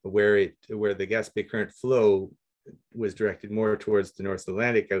 where the Gaspé current flow was directed more towards the North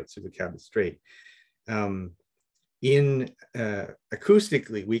Atlantic out through the Cabot Strait.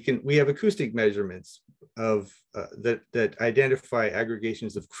 Acoustically, we have acoustic measurements of that identify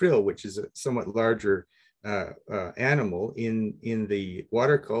aggregations of krill, which is a somewhat larger animal in the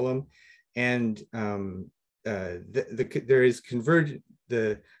water column, and there is convergent.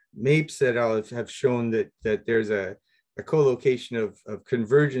 The Mapes et al. Have shown that there's a co-location of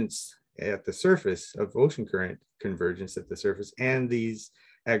convergence at the surface, of ocean current convergence at the surface, and these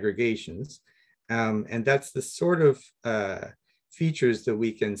aggregations. And that's the sort of features that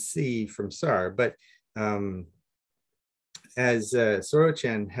we can see from SAR. But as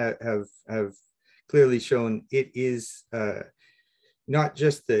Sorochan have clearly shown, it is not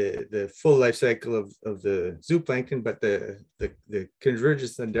just the full life cycle of the zooplankton, but the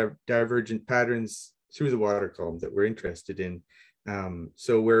convergence and divergent patterns through the water column that we're interested in.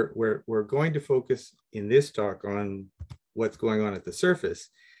 So we're going to focus in this talk on what's going on at the surface.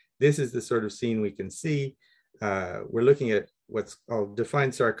 This is the sort of scene we can see. We're looking at I'll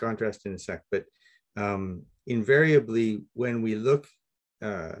define SAR contrast in a sec, but invariably when we look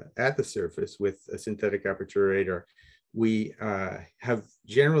at the surface with a synthetic aperture radar, we have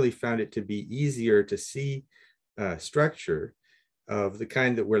generally found it to be easier to see structure of the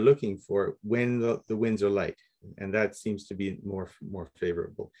kind that we're looking for when the winds are light. And that seems to be more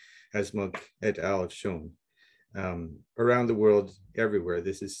favorable, as Monk et al. Have shown. Around the world, everywhere,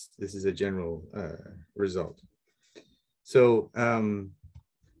 this is a general result. So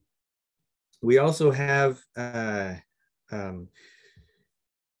we also have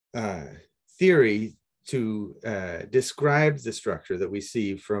theory to describe the structure that we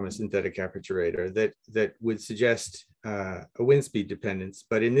see from a synthetic aperture radar that would suggest a wind speed dependence.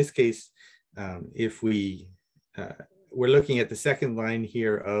 But in this case, if we're looking at the second line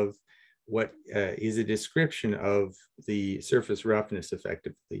here of what is a description of the surface roughness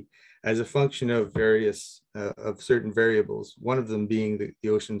effectively as a function of various of certain variables, one of them being the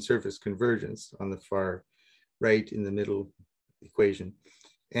ocean surface convergence on the far right in the middle equation,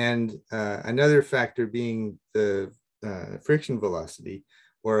 and another factor being the friction velocity,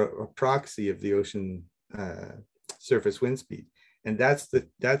 or a proxy of the ocean surface wind speed. And that's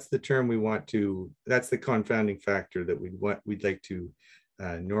the term we want to, that's the confounding factor that we'd like to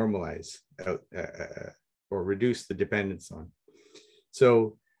normalize out or reduce the dependence on.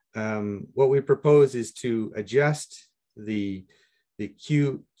 So what we propose is to adjust the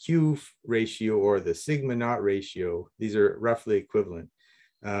Q ratio, or the sigma naught ratio. These are roughly equivalent.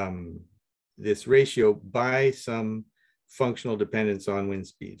 This ratio by some functional dependence on wind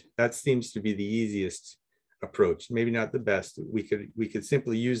speed. That seems to be the easiest approach. Maybe not the best. We could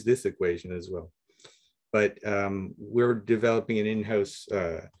simply use this equation as well. But we're developing an in-house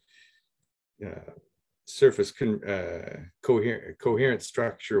surface coherent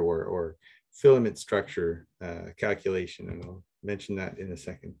structure or filament structure calculation, and I'll mention that in a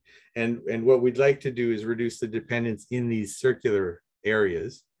second. And what we'd like to do is reduce the dependence in these circular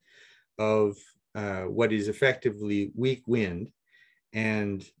areas of what is effectively weak wind,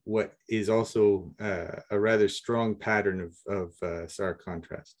 and what is also a rather strong pattern of SAR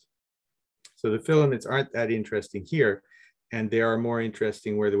contrast. So the filaments aren't that interesting here, and they are more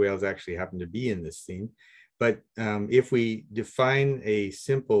interesting where the whales actually happen to be in this scene. But if we define a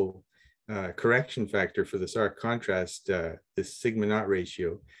simple correction factor for the SAR contrast, this sigma naught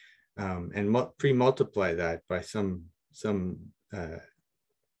ratio, and pre-multiply that by some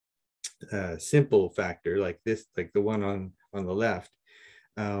simple factor like this, like the one on the left,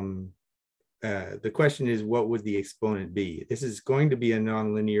 the question is, what would the exponent be? This is going to be a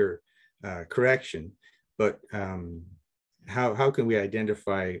nonlinear correction, but how can we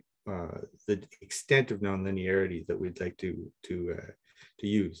identify the extent of nonlinearity that we'd like to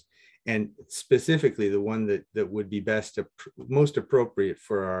use? And specifically, the one that would be most appropriate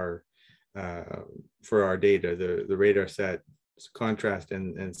for our data, the radar set contrast,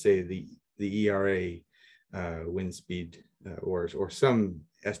 and say the ERA wind speed, or some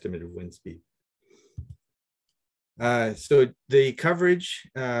estimate of wind speed. So the coverage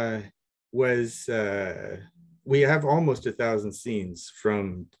was, we have almost 1,000 scenes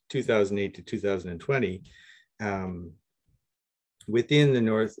from 2008 to 2020 within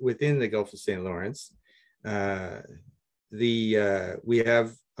the Gulf of St. Lawrence. We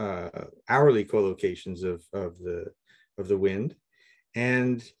have hourly co-locations of the wind,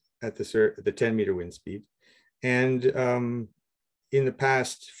 and at the 10-meter wind speed, and in the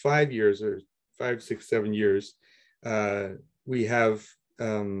past 5 years or 5, 6, 7 years, we have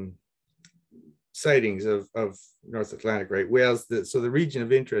sightings of North Atlantic right whales. So the region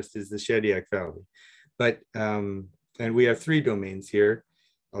of interest is the Shediac Valley, but and we have 3 domains here.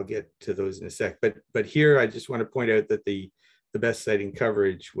 I'll get to those in a sec. But here I just want to point out that the best sighting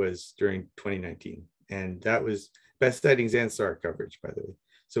coverage was during 2019, and that was best sightings and SAR coverage, by the way.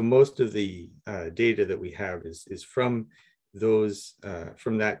 So most of the data that we have is from those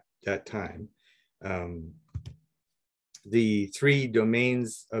from that time. The 3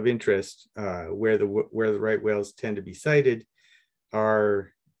 domains of interest where the right whales tend to be sighted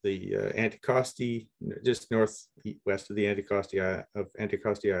are the Anticosti, just northwest of the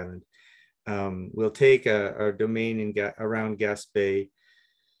Anticosti Island. We'll take a domain around Gaspé,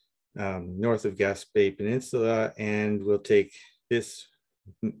 north of Gaspé Peninsula, and we'll take this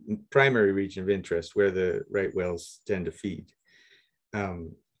primary region of interest where the right whales tend to feed.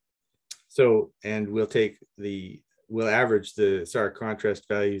 And we'll average the SAR contrast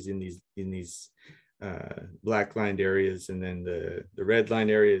values in these black lined areas, and then the red line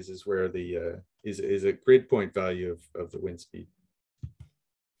areas is where the is a grid point value of the wind speed.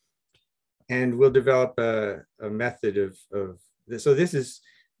 And we'll develop a method of this. So this is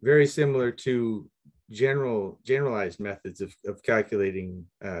very similar to generalized methods of calculating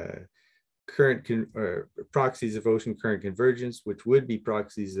proxies of ocean current convergence, which would be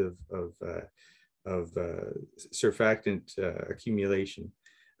proxies of surfactant accumulation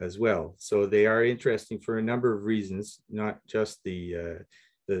as well. So they are interesting for a number of reasons, not just the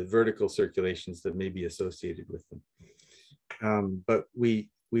vertical circulations that may be associated with them. But we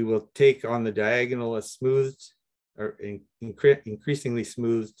will take on the diagonal a smoothed or increasingly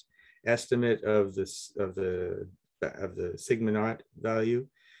smoothed estimate of the sigma naught value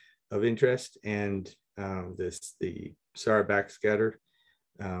of interest and the SAR backscatter.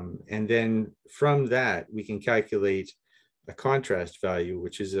 And then from that, we can calculate a contrast value,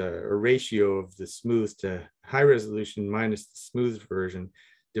 which is a ratio of the smooth to high resolution minus the smoothed version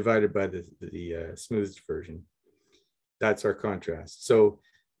divided by the smoothed version. That's our contrast. So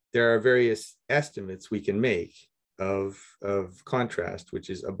there are various estimates we can make of contrast, which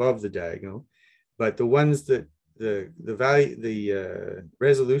is above the diagonal, but the ones that the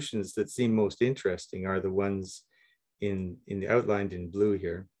resolutions that seem most interesting are the ones in the outlined in blue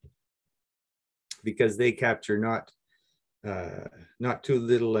here, because they capture not too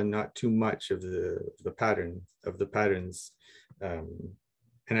little and not too much of the patterns,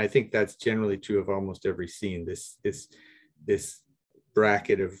 and I think that's generally true of almost every scene. This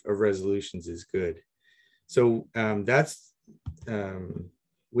bracket of resolutions is good. So that's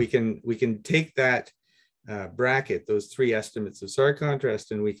we can take that bracket, those 3 estimates of SAR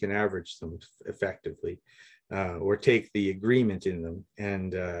contrast, and we can average them effectively. Or take the agreement in them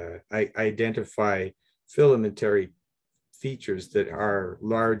and identify filamentary features that are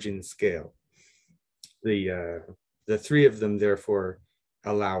large in scale. The 3 of them, therefore,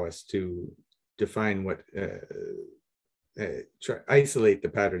 allow us to define what isolate the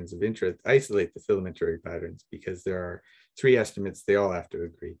patterns of interest, isolate the filamentary patterns, because there are 3 estimates, they all have to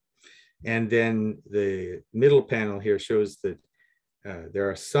agree. And then the middle panel here shows that there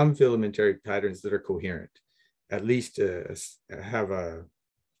are some filamentary patterns that are coherent, at least have a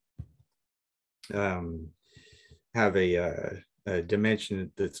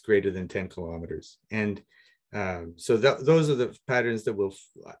dimension that's greater than 10 kilometers. And so those are the patterns that we'll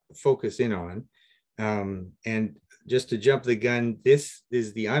focus in on. And just to jump the gun, this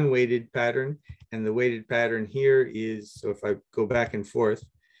is the unweighted pattern, and the weighted pattern here is, so if I go back and forth,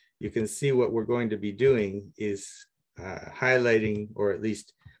 you can see what we're going to be doing is highlighting, or at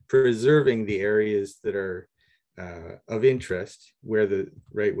least preserving, the areas that are of interest where the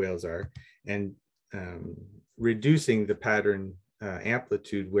right whales are, and reducing the pattern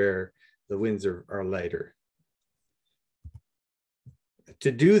amplitude where the winds are lighter.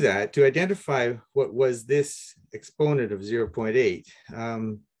 To do that, to identify what was this exponent of 0.8,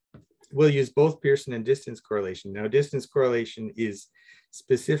 we'll use both Pearson and distance correlation. Now, distance correlation is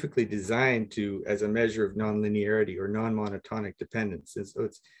specifically designed as a measure of nonlinearity or non-monotonic dependence. And so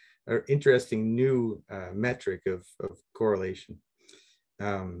it's an interesting new metric of correlation.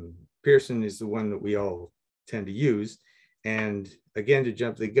 Pearson is the one that we all tend to use. And again, to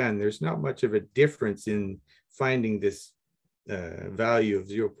jump the gun, there's not much of a difference in finding this value of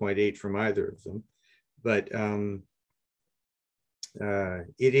 0.8 from either of them. But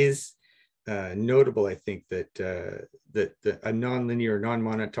it is notable, I think, that a nonlinear,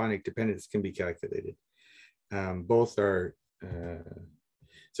 non-monotonic dependence can be calculated. Both are,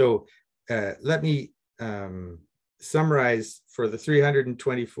 so let me summarize for the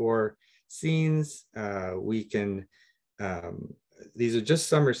 324 scenes, we can, these are just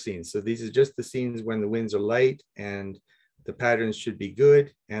summer scenes. So these are just the scenes when the winds are light and the patterns should be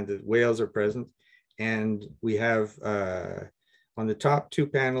good and the whales are present. And we have on the top two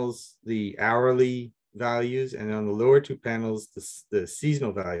panels, the hourly values, and on the lower two panels, the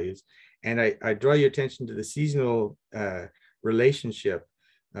seasonal values. And I draw your attention to the seasonal relationship,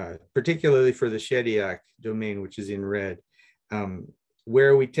 particularly for the Shediac domain, which is in red,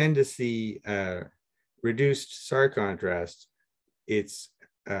 where we tend to see reduced SAR contrast. It's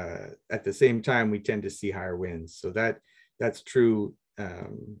at the same time we tend to see higher winds. So that's true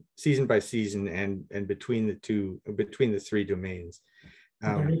season by season and between the three domains.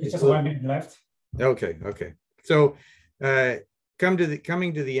 Just 1 minute left. Okay. So coming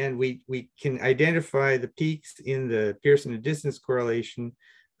to the end, we can identify the peaks in the Pearson and distance correlation,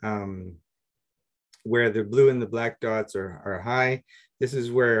 where the blue and the black dots are high. This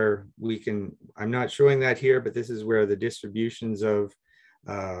is where we can, I'm not showing that here, but this is where the distributions of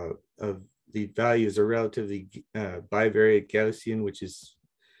the values are relatively bivariate Gaussian, which is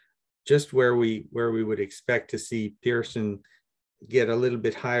just where we would expect to see Pearson get a little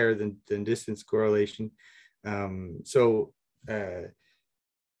bit higher than distance correlation.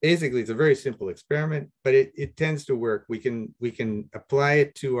 Basically, it's a very simple experiment, but it tends to work. We can apply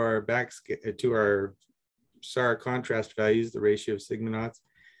it to our SAR contrast values, the ratio of sigma knots,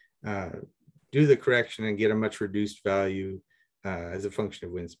 do the correction and get a much reduced value as a function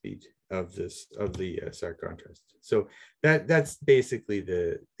of wind speed of the SAR contrast. So that's basically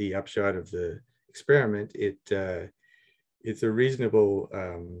the upshot of the experiment. It's a reasonable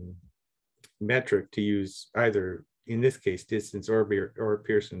metric to use, either in this case distance or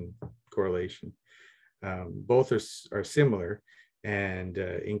Pearson correlation. Both are similar, and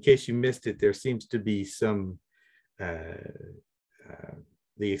in case you missed it, there seems to be some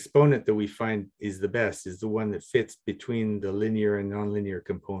the exponent that we find is the best is the one that fits between the linear and nonlinear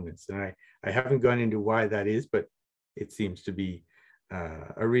components. And I haven't gone into why that is, but it seems to be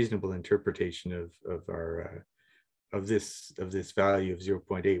a reasonable interpretation of this value of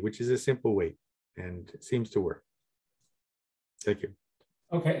 0.8, which is a simple weight and it seems to work. Thank you.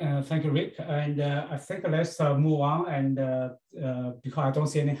 Okay, thank you, Rick. And I think let's move on. And because I don't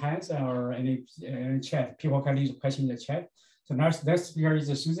see any hands or any chat, people can leave a question in the chat. So next speaker is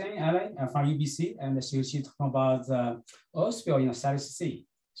Susan Allen from UBC, and she's talking about the oil spill in the South Sea.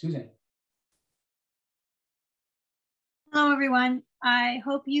 Susan. Hello, everyone. I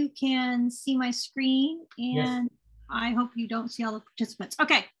hope you can see my screen, and yes. I hope you don't see all the participants.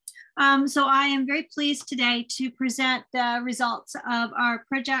 Okay. So I am very pleased today to present the results of our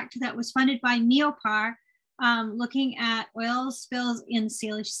project that was funded by NEOPAR, looking at oil spills in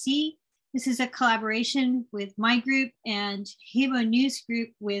Salish Sea. This is a collaboration with my group and Hebo News Group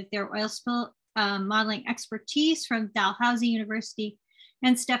with their oil spill modeling expertise from Dalhousie University,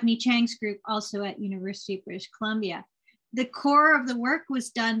 and Stephanie Chang's group also at University of British Columbia. The core of the work was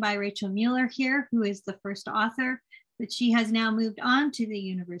done by Rachel Mueller here, who is the first author, but she has now moved on to the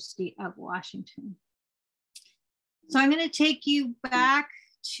University of Washington. So I'm going to take you back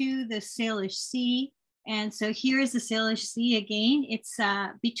to the Salish Sea. And so here is the Salish Sea again. It's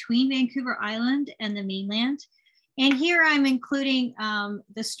between Vancouver Island and the mainland. And here I'm including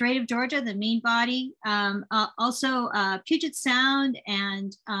the Strait of Georgia, the main body, also Puget Sound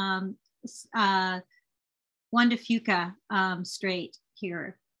and Juan de Fuca Strait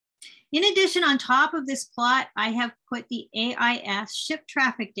here. In addition, on top of this plot, I have put the AIS ship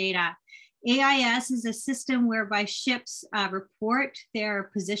traffic data. AIS is a system whereby ships report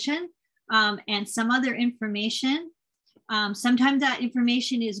their position and some other information. Sometimes that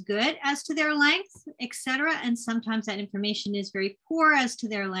information is good as to their length, etc., and sometimes that information is very poor as to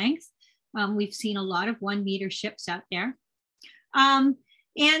their length. We've seen a lot of 1 meter ships out there.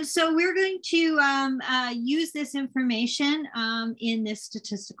 And so we're going to use this information in this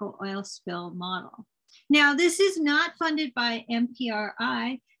statistical oil spill model. Now, this is not funded by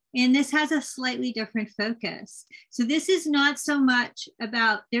MPRI, and this has a slightly different focus. So this is not so much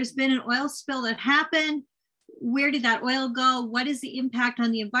about there's been an oil spill that happened, where did that oil go, what is the impact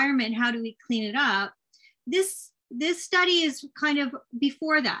on the environment, how do we clean it up? This study is kind of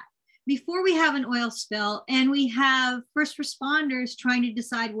before that. Before we have an oil spill and we have first responders trying to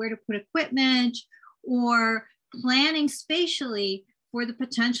decide where to put equipment or planning spatially for the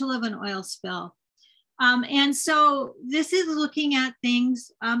potential of an oil spill. And so this is looking at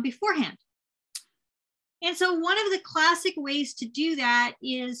things beforehand. And so one of the classic ways to do that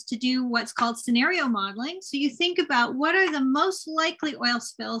is to do what's called scenario modeling. So you think about what are the most likely oil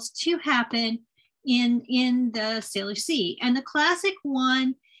spills to happen in the Salish Sea. And the classic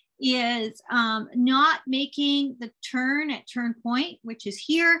one is not making the turn at turn point, which is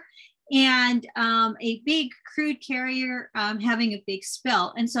here, and a big crude carrier having a big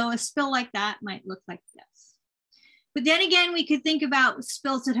spill. And so a spill like that might look like this. But then again, we could think about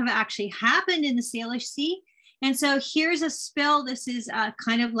spills that have actually happened in the Salish Sea. And so here's a spill. This is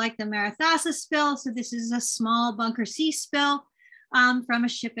kind of like the Marathassa spill. So this is a small Bunker C spill from a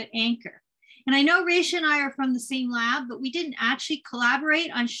ship at anchor. And I know Raisha and I are from the same lab, but we didn't actually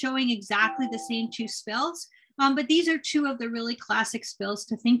collaborate on showing exactly the same two spills. But these are two of the really classic spills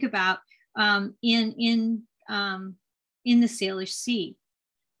to think about in the Salish Sea.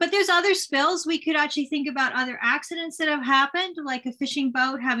 But there's other spills. We could actually think about other accidents that have happened, like a fishing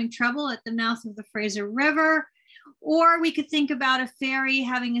boat having trouble at the mouth of the Fraser River, or we could think about a ferry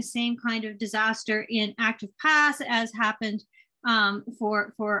having the same kind of disaster in Active Pass as happened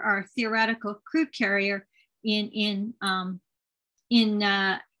for our theoretical crude carrier in a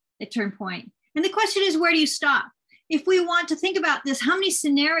turn point. And the question is, where do you stop? If we want to think about this, how many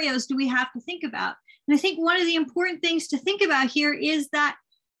scenarios do we have to think about? And I think one of the important things to think about here is that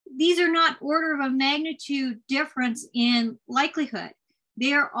these are not order of a magnitude difference in likelihood.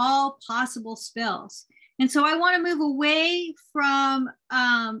 They are all possible spills. And so I want to move away from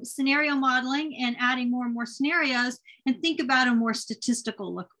scenario modeling and adding more and more scenarios and think about a more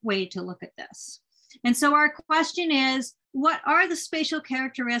statistical way to look at this. And so our question is, what are the spatial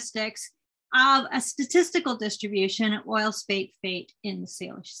characteristics of a statistical distribution of oil spate fate in the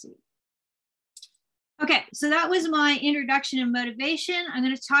Salish Sea? Okay, so that was my introduction and motivation. I'm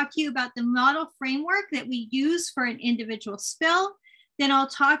going to talk to you about the model framework that we use for an individual spill. Then I'll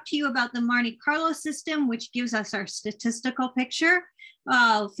talk to you about the Monte Carlo system, which gives us our statistical picture.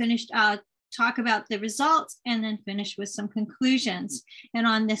 I'll talk about the results and then finish with some conclusions. And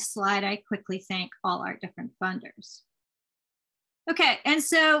on this slide, I quickly thank all our different funders. Okay, and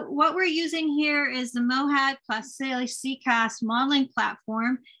so what we're using here is the MOHAD plus Salish CCAS modeling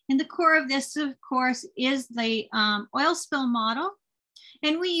platform. And the core of this, of course, is the oil spill model.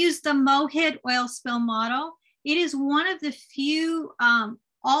 And we use the MOHID oil spill model. It is one of the few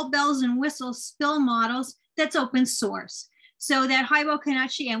all bells and whistles spill models that's open source. So that Haibo can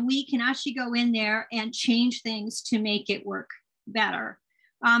actually, and we can actually go in there and change things to make it work better.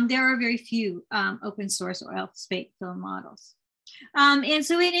 There are very few open source oil spate spill models. And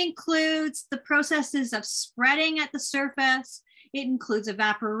so it includes the processes of spreading at the surface. It includes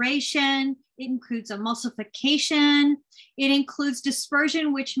evaporation. It includes emulsification. It includes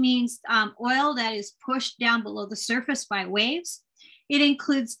dispersion, which means oil that is pushed down below the surface by waves. It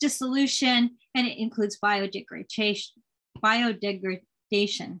includes dissolution, and it includes biodegradation.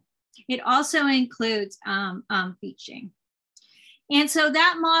 It also includes beaching. And so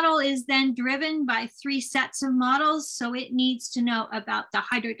that model is then driven by 3 sets of models. So it needs to know about the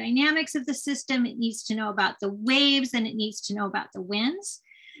hydrodynamics of the system. It needs to know about the waves, and it needs to know about the winds.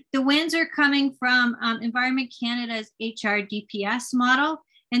 The winds are coming from Environment Canada's HRDPS model.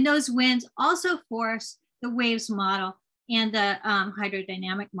 And those winds also force the waves model and the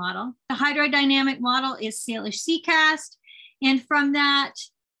hydrodynamic model. The hydrodynamic model is Salish CCAS. And from that,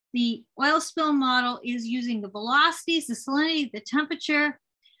 the oil spill model is using the velocities, the salinity, the temperature,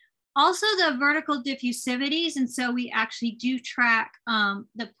 also the vertical diffusivities. And so we actually do track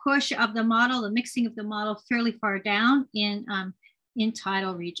the push of the model, the mixing of the model fairly far down in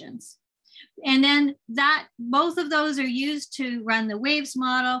tidal regions. And then both of those are used to run the waves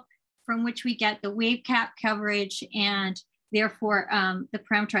model, from which we get the wave cap coverage and therefore the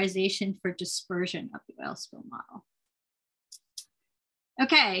parameterization for dispersion of the oil spill model.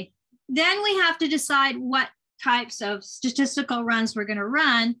 Okay, then we have to decide what types of statistical runs we're going to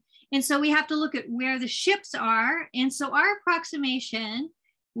run. And so we have to look at where the ships are. And so our approximation,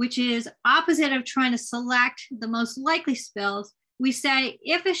 which is opposite of trying to select the most likely spills, we say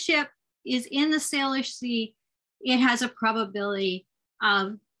if a ship is in the Salish Sea, it has a probability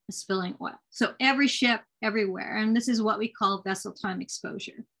of spilling oil. So every ship, everywhere. And this is what we call vessel time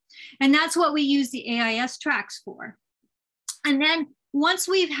exposure. And that's what we use the AIS tracks for. And then once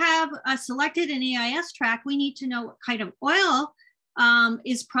we have selected an AIS track, we need to know what kind of oil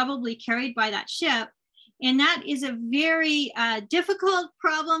is probably carried by that ship. And that is a very difficult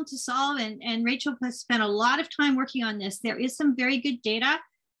problem to solve. And Rachel has spent a lot of time working on this. There is some very good data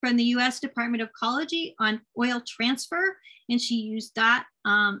from the US Department of Ecology on oil transfer. And she used that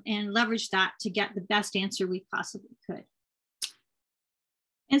and leveraged that to get the best answer we possibly could.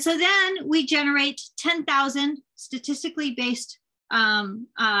 And so then we generate 10,000 statistically based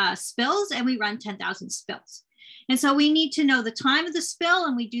spills, and we run 10,000 spills. And so we need to know the time of the spill,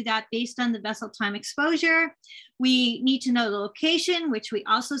 and we do that based on the vessel time exposure. We need to know the location, which we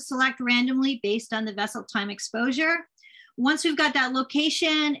also select randomly based on the vessel time exposure. Once we've got that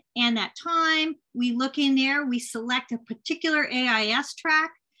location and that time, we look in there, we select a particular AIS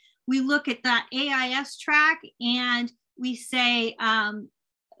track. We look at that AIS track and we say,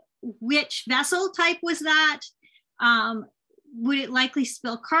 which vessel type was that? Would it likely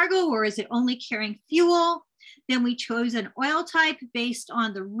spill cargo, or is it only carrying fuel? Then we chose an oil type based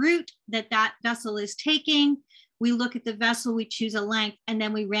on the route that that vessel is taking. We look at the vessel, we choose a length, and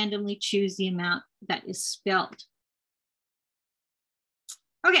then we randomly choose the amount that is spilled.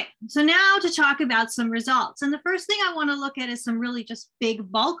 Okay, so now to talk about some results. And the first thing I want to look at is some really just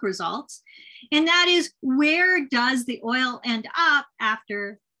big bulk results. And that is, where does the oil end up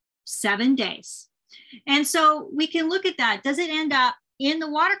after 7 days? And so we can look at that. Does it end up in the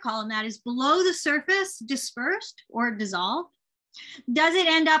water column, that is below the surface, dispersed or dissolved? Does it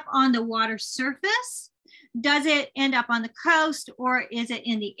end up on the water surface? Does it end up on the coast, or is it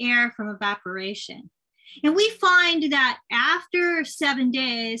in the air from evaporation? And we find that after 7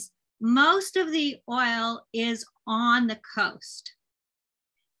 days, most of the oil is on the coast,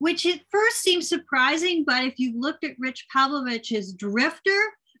 which at first seems surprising, but if you looked at Rich Pavlovich's drifter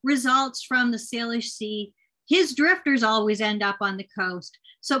results from the Salish Sea, his drifters always end up on the coast.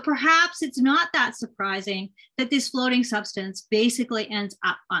 So perhaps it's not that surprising that this floating substance basically ends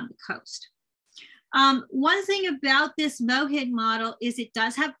up on the coast. One thing about this MOHID model is it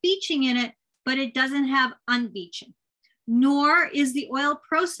does have beaching in it, but it doesn't have unbeaching, nor is the oil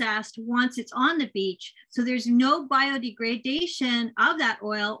processed once it's on the beach. So there's no biodegradation of that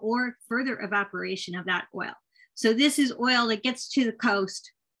oil or further evaporation of that oil. So this is oil that gets to the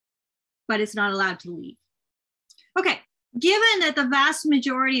coast, but it's not allowed to leave. Okay, given that the vast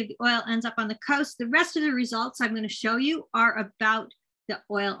majority of the oil ends up on the coast, the rest of the results I'm going to show you are about the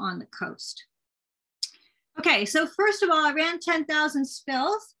oil on the coast. Okay, so first of all, I ran 10,000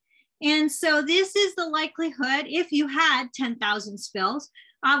 spills. And so this is the likelihood, if you had 10,000 spills,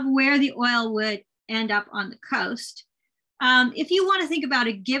 of where the oil would end up on the coast. If you want to think about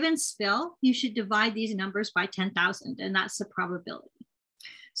a given spill, you should divide these numbers by 10,000, and that's the probability.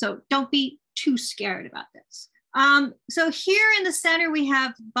 So don't be too scared about this. So here in the center, we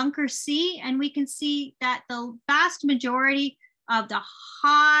have bunker C, and we can see that the vast majority of the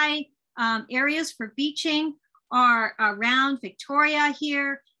high areas for beaching are around Victoria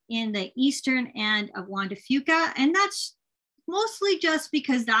here in the eastern end of Juan de Fuca. And that's mostly just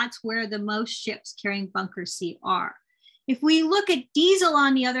because that's where the most ships carrying bunker C are. If we look at diesel,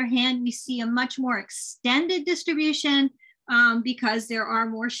 on the other hand, we see a much more extended distribution because there are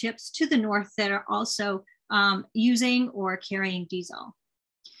more ships to the north that are also using or carrying diesel.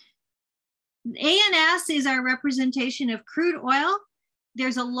 ANS is our representation of crude oil.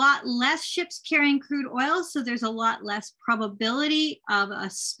 There's a lot less ships carrying crude oil, so there's a lot less probability of a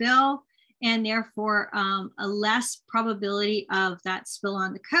spill, and therefore a less probability of that spill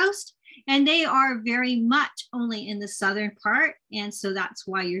on the coast. And they are very much only in the southern part, and so that's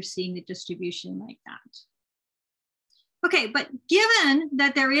why you're seeing the distribution like that. Okay, but given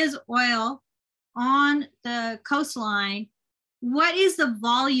that there is oil on the coastline, what is the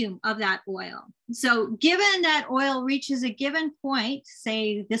volume of that oil? So given that oil reaches a given point,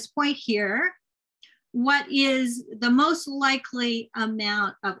 say this point here, what is the most likely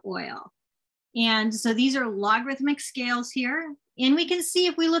amount of oil? And so these are logarithmic scales here. And we can see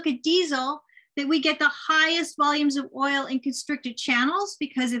if we look at diesel, that we get the highest volumes of oil in constricted channels,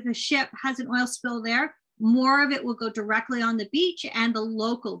 because if a ship has an oil spill there, more of it will go directly on the beach and the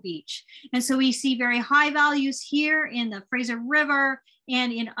local beach. And so we see very high values here in the Fraser River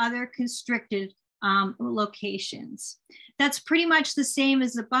and in other constricted locations. That's pretty much the same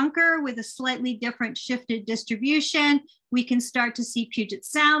as the bunker with a slightly different shifted distribution. We can start to see Puget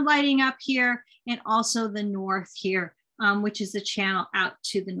Sound lighting up here, and also the north here, which is the channel out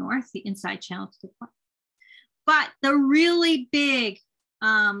to the north, the inside channel to the north. But the really big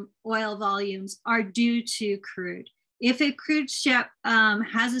oil volumes are due to crude. If a crude ship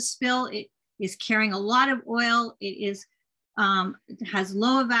has a spill, it is carrying a lot of oil, it has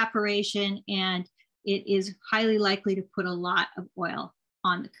low evaporation, and it is highly likely to put a lot of oil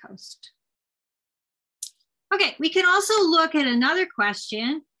on the coast. Okay, we can also look at another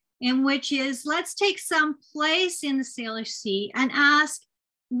question, in which is, let's take some place in the Salish Sea and ask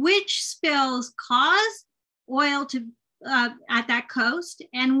which spills cause oil to at that coast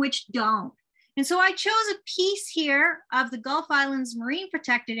and which don't. And so I chose a piece here of the Gulf Islands Marine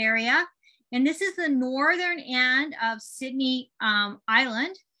Protected Area. And this is the northern end of Sydney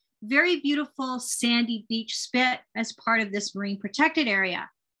Island. very beautiful sandy beach spit as part of this marine protected area.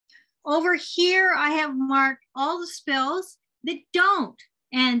 Over here, I have marked all the spills that don't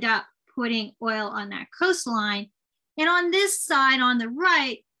end up putting oil on that coastline. And on this side, on the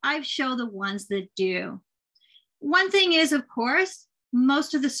right, I've shown the ones that do. One thing is, of course,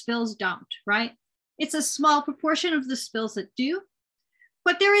 most of the spills don't, right? It's a small proportion of the spills that do,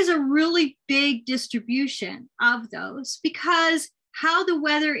 but there is a really big distribution of those because how the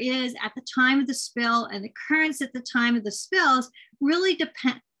weather is at the time of the spill and the currents at the time of the spills really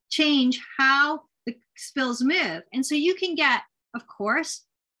change how the spills move. And so you can get, of course,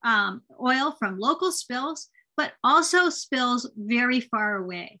 oil from local spills, but also spills very far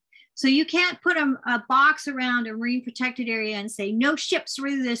away. So you can't put a box around a marine protected area and say, no ships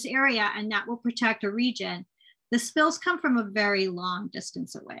through this area, and that will protect a region. The spills come from a very long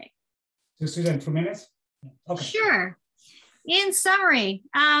distance away. So Susan, 2 minutes? Okay. Sure. In summary,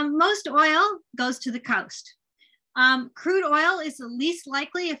 most oil goes to the coast. Crude oil is the least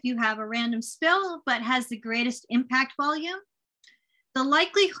likely if you have a random spill, but has the greatest impact volume. The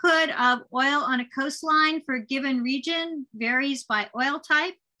likelihood of oil on a coastline for a given region varies by oil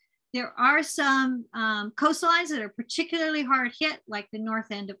type. There are some coastlines that are particularly hard hit, like the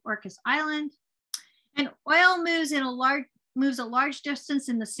north end of Orcas Island. And oil moves a large distance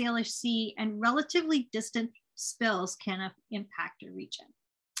in the Salish Sea, and relatively distant spills can impact a region.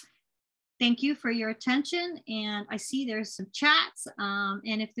 Thank you for your attention. And I see there's some chats.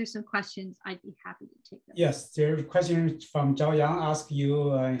 And if there's some questions, I'd be happy to take them. Yes, there's a question from Zhao Yang ask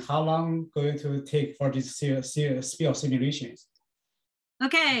you how long going to take for these spill simulations?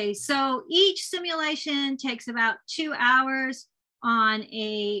 Okay, so each simulation takes about 2 hours on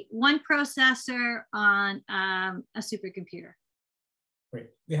one processor on a supercomputer. Great.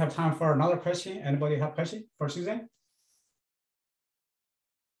 We have time for another question. Anybody have a question for Susan?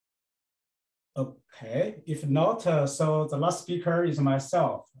 Okay, if not, so the last speaker is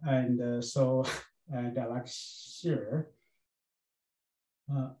myself, and and I like share.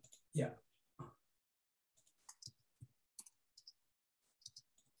 Yeah.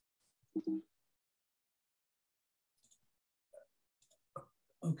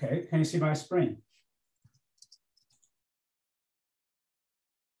 Okay, can you see my screen?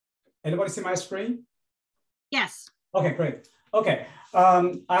 Anybody see my screen? Yes. Okay, great. Okay,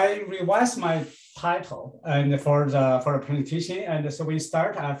 I revised my title and for the presentation, and so we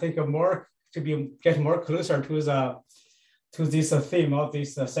start. I think get more closer to this theme of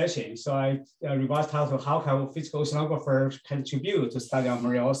this session. So I revised title: How can physical oceanographer contribute to study on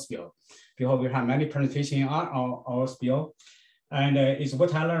marine oil spill? Because we have many presentations on oil spill, and it's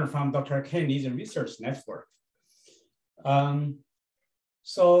what I learned from Dr. Kenny's research network.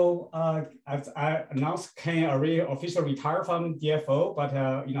 So as I announced, Ken already officially retired from DFO, but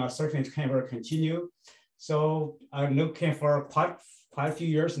certainly Ken will continue. So I know Ken for quite a few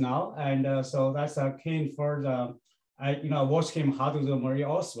years now, and so that's Ken for the I watched him how to do marine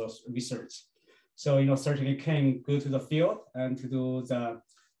oil research. So certainly Ken go to the field and to do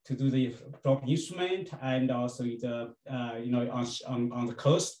the drop instrument, and also the on the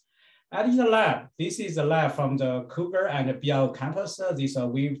coast. And in the lab, this is a lab from the Cougar and the BIO campus. This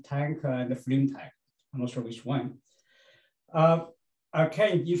wave tank and the flame tank. I'm not sure which one.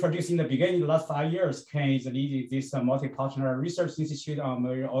 Ken introduced in the beginning, the last 5 years, Ken is leading this multi-partner research institute on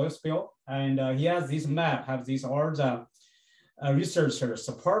marine oil spill. And he has this map, have these all the researchers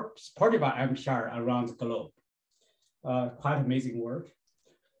supported by MPR around the globe. Quite amazing work.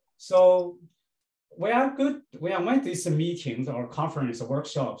 So we went these meetings or conference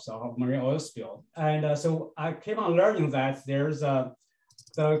workshops of marine oil spill. And so I keep on learning that there's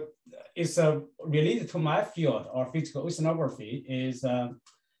it's related to my field or physical oceanography is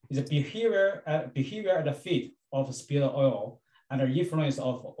behavior at the feet of spilled oil and the influence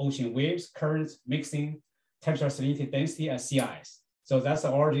of ocean waves, currents, mixing, temperature, salinity, density, and sea ice. So that's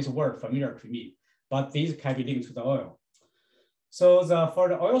all this work familiar to me, but these can be linked to the oil. So for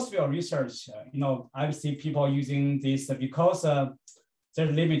the oil spill research, I see people using this because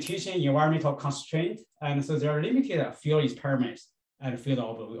there's limitation environmental constraint, and so there are limited field experiments and field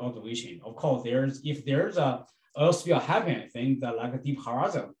observation. Of course, if there's a oil spill happening, things like a deep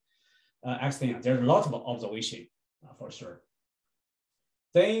horizon accident, there's a lot of observation for sure.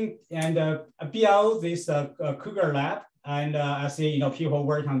 Then BIO this Cougar lab, and I see people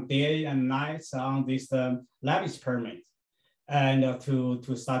work on day and nights on this lab experiment, and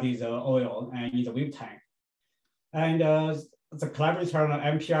to study the oil and in the wave tank. And the collaborator on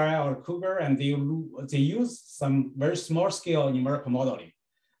MPRI or Cougar, and they use some very small scale numerical modeling,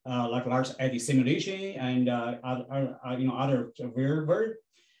 like large eddy simulation and other very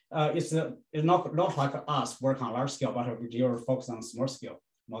it's not like us work on large scale, but they are focused on small scale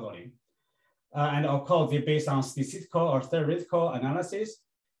modeling. And of course, they based on statistical or theoretical analysis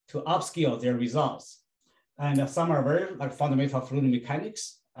to upscale their results. And some are very like fundamental fluid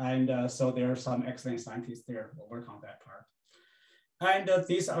mechanics. And so there are some excellent scientists there who work on that part. And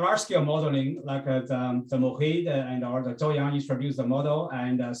this large scale modeling, like the Mohit and or the Zhou Yang introduced the model.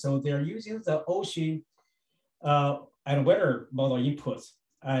 And so they're using the ocean and weather model inputs.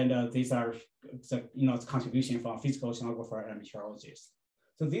 And these are the contribution from physical oceanographer and meteorologists.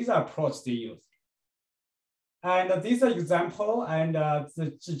 So these are approaches they use. And this example, and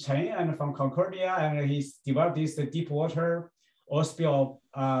the Zhi Chen and from Concordia, and he's developed this deep water oil spill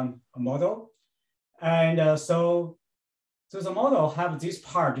model. And so the model have this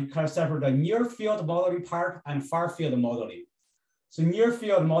part. You can separate the near field modeling part and far field modeling. So near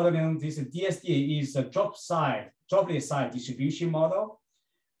field modeling, this DSD is a droplet side distribution model.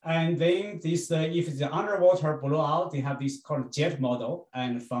 And then this, if the underwater blowout, they have this called jet model,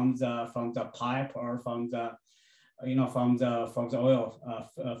 and from the pipe or from the oil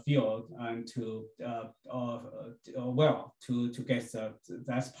field and to well to get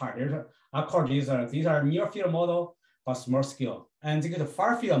that part. Of course, these are near field model but small scale, and the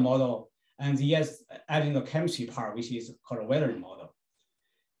far field model, and yes, adding the chemistry part, which is called a weathering model.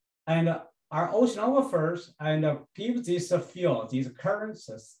 And our oceanographers and give this field, these currents,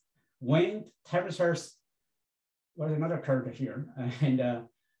 wind, temperatures. There's another current here, and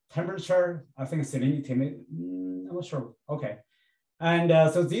temperature, I think salinity, I'm not sure. Okay, and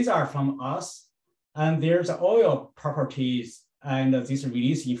so these are from us, and there's oil properties and this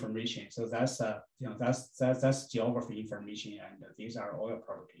release information. So that's that's geography information, and these are oil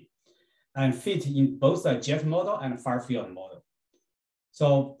property, and fit in both the jet model and far field model.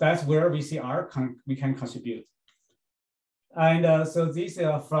 So that's where we see we can contribute. And so this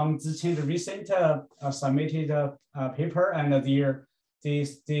from Zhi Chen's recent submitted paper, and they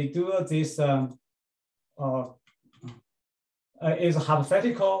do this is a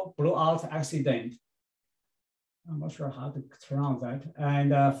hypothetical blowout accident. I'm not sure how to turn on that.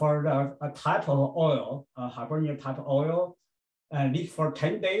 And for a type of oil, Hibernian type of oil, leak for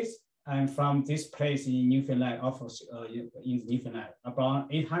 10 days, and from this place in Newfoundland, in Newfoundland, about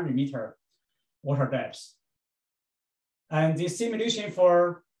 800-meter water depth. And the simulation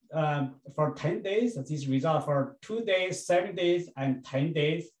for 10 days, this result for 2 days, 7 days, and 10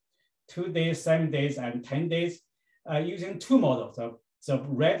 days, 2 days, 7 days, and 10 days, using two models. So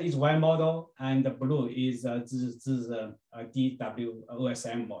red is one model, and the blue is the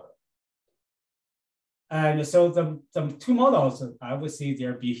DWOSM model. And so the two models, I would say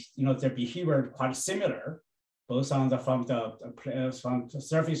their behavior quite similar, both on from the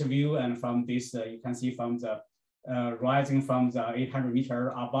surface view and from this you can see from the rising from the 800-meter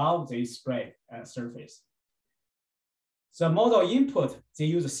above the spread surface. The model input, they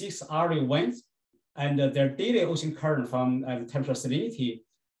use 6 hourly winds and their daily ocean current from the temperature salinity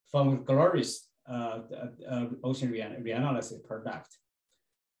from glorious ocean reanalysis product.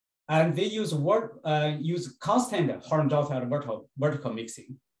 And they use constant horizontal and vertical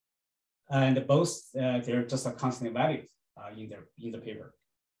mixing, and both they're just a constant values in the paper.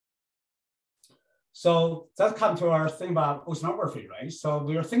 So that comes to our thing about oceanography, right? So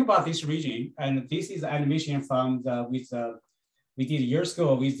we were thinking about this region, and this is animation from we did years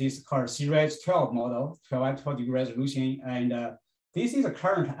ago with this called CRES 12 model, 12 degree resolution, and this is a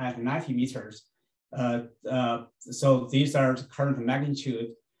current at 90 meters. So these are the current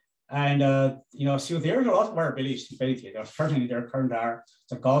magnitude, and so there's a lot of variability. Certainly, their current are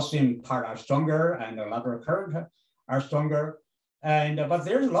the Gulf Stream part are stronger, and the Labrador current are stronger. And but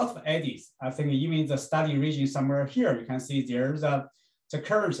there's a lot of eddies. I think even the study region somewhere here, you can see there's the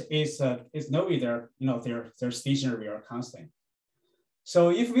current is nowhere they're stationary or constant.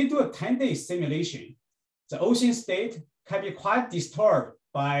 So if we do a 10-day simulation, the ocean state can be quite distorted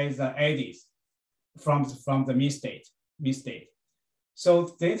by the eddies from the mean state.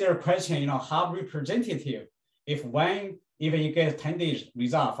 So then there's a question, how representative if even you get 10 days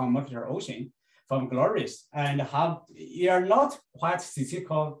result from molecular ocean from glorious, and how you are not quite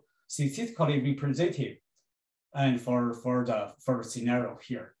statistically representative, and for the scenario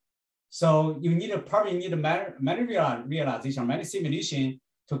here. So you probably need many realization, many simulation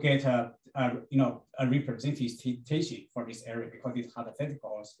to get a representation for this area, because it's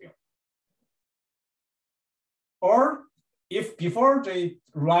hypothetical oil spill. Or if before they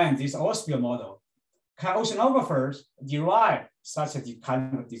run this oil spill model, can oceanographers derive such a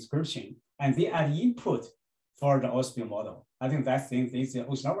kind of description and they add input for the oil spill model? I think this is the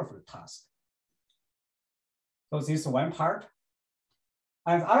oceanographer task. So this is one part.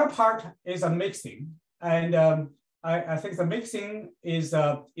 And the other part is a mixing. And I think the mixing is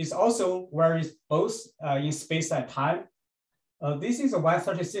also where it's both in space and time. This is a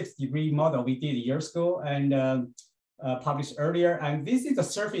 136-degree model we did years ago and published earlier. And this is the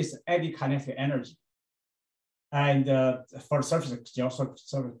surface eddy kinetic energy. And for the surface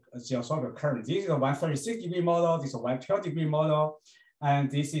geospherical current, this is a 136-degree model, this is a 112-degree model,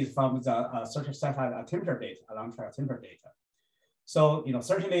 and this is from the surface satellite altimeter data, long track altimeter data. So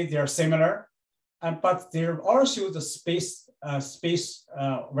certainly they're similar, but they also the space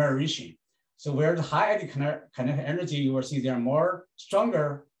variation. So where the high eddy kinetic energy, you will see they are more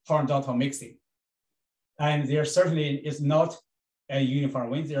stronger horizontal mixing, and there certainly is not a uniform.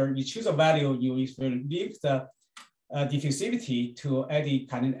 When you choose a value, you will leave the diffusivity to eddy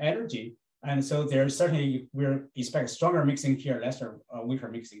kinetic energy. And so there certainly we'll expect stronger mixing here, lesser weaker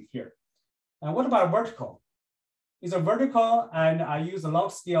mixing here. And what about vertical? It's a vertical, and I use a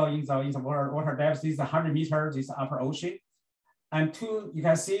log scale in the water depth. This is 100 meters, this is upper ocean. And you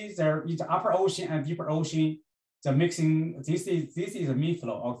can see there is the upper ocean and deeper ocean, the mixing, this is a mean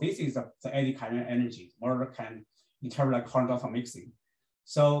flow, or this is the eddy kinetic energy, more can determine like horizontal mixing.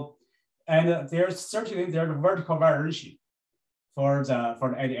 So, and there's certainly a vertical variation for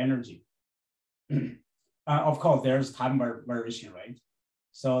the eddy energy. Of course, there's time variation, right?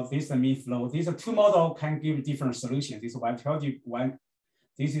 So this is the mean flow. These two models can give different solutions. This is 112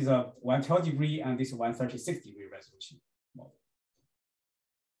 this is a 112-degree, and this is 136-degree resolution model.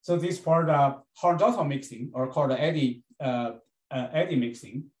 So this for the horizontal mixing, or called the eddy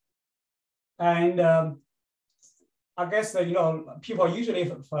mixing. And I guess people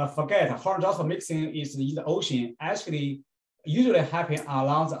usually forget horizontal mixing is in the ocean actually usually happen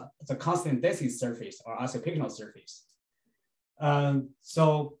along the constant density surface or isopycnal surface.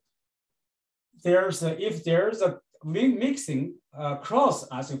 So if there's a mixing across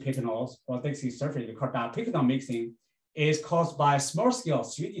isopycnals or density surface, we call diapycnal mixing, is caused by small scale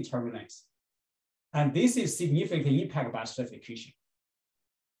 3D turbulence. And this is significantly impacted by stratification.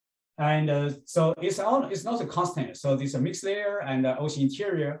 And so it's not a constant. So there's a mixed layer and ocean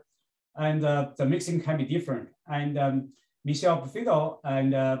interior, and the mixing can be different. And Michel Buffedo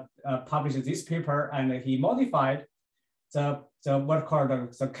published this paper, and he modified the what called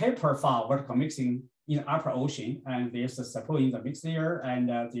the K profile vertical mixing in the upper ocean, and there's a support in the mixed layer, and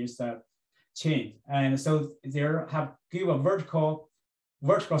there's a change. And so there have give a vertical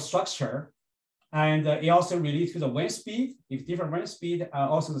structure. And it also relates to the wind speed. If different wind speed,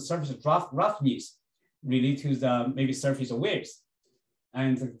 also the surface roughness relate to the maybe surface waves.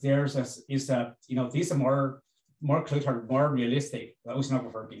 And there's these are more closer, more realistic. The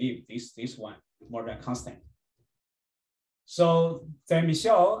oceanographer believe this one more than constant. So then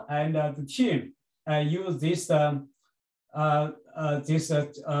Michel and the team use this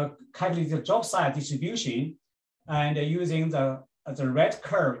calculate the job site distribution, and using the red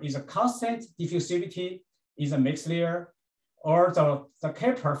curve is a constant diffusivity is a mixed layer, or the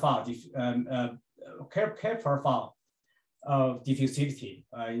K profile K profile of diffusivity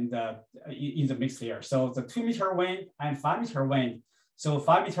in the mixed layer. So the 2-meter wind and 5-meter wind. So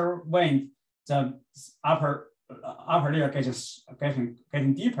 5-meter wind, the upper layer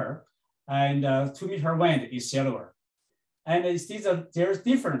getting deeper, and 2-meter wind is shallower. And there's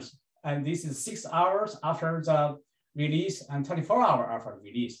difference, and this is 6 hours after the release and 24 hours after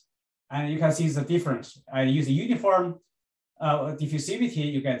release. And you can see the difference. I use a uniform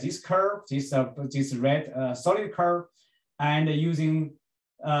diffusivity, you get this curve, this red solid curve, and using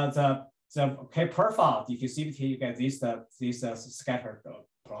the K profile diffusivity, you get this scattered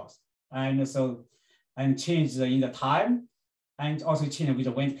plots. And so, and change in the time, and also change with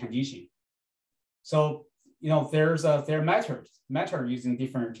the wind condition. So, there matter using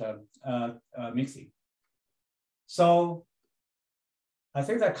different mixing. So I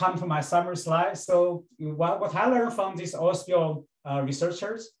think that comes to my summary slide. So what I learned from these oil spill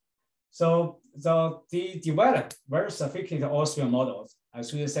researchers, so they developed very sophisticated oil spill models.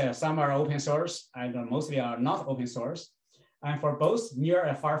 As we said, some are open source and mostly are not open source. And for both near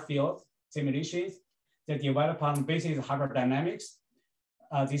and far field simulations, they develop on basis of hydrodynamics.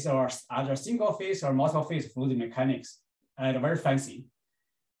 These are either single phase or multiple phase fluid mechanics, and very fancy.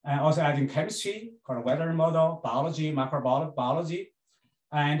 And also adding chemistry, called weather model, biology, microbiology,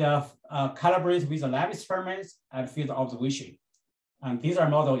 and calibrate with the lab experiments and field observation. And these are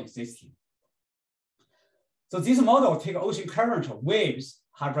models existing. So this model take ocean current, waves,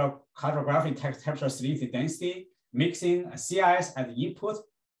 hydrographic temperature, salinity, density, mixing, CIS as input.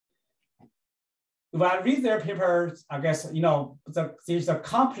 When I read their papers, I guess, there's a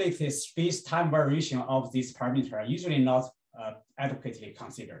complex space-time variation of this parameter, usually not adequately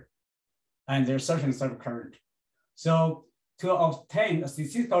considered. And there's certain sort of current. So to obtain a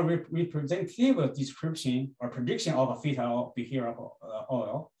statistical representative description or prediction of a fetal behavioral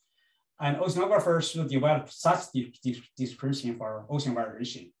oil, an oceanographer should develop such description for ocean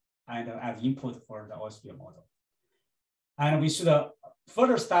variation and as input for the oil spill model. And we should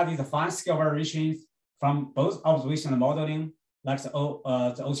further study the fine scale variations from both observation and modeling, like the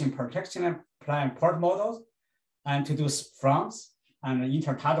ocean protection plan port models, and to do fronts and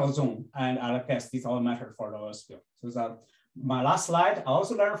intertidal zone. And I guess this all matter for the oil spill. So my last slide, I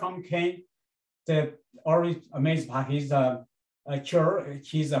also learned from Ken, the already amazed by his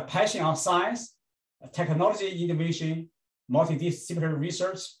his passion on science, technology innovation, multidisciplinary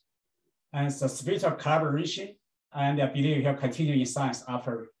research, and the spirit of collaboration. And I believe he'll continue in science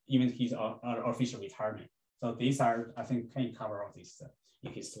after even his official retirement. So these are, I think, can cover all this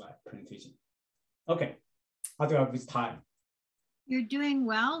in his slide presentation. Okay, I'll do it this time. You're doing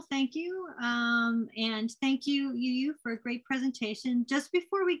well, thank you. And thank you, Yu, for a great presentation. Just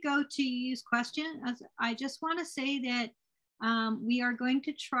before we go to Yu's question, I just want to say that we are going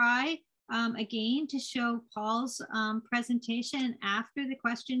to try again to show Paul's presentation after the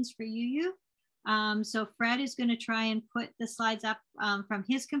questions for Yu. So Fred is going to try and put the slides up from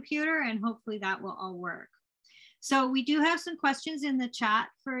his computer, and hopefully that will all work. So we do have some questions in the chat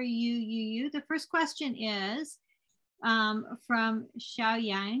for Yu. The first question is from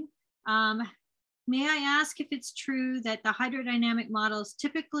Xiaoyang. May I ask if it's true that the hydrodynamic models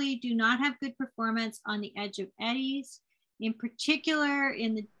typically do not have good performance on the edge of eddies? In particular,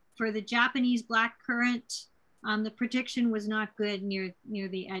 for the Japanese black current, the prediction was not good near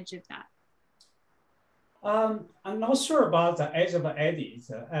the edge of that. I'm not sure about the edge of the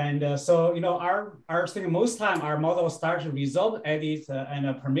eddies. And so, our thing, most time our model starts to resolve eddies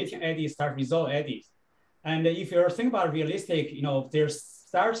and permitting eddies start to resolve eddies. And if you're thinking about realistic, there's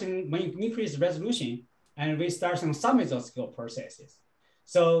starting when you increase resolution and we start some submesoscale processes.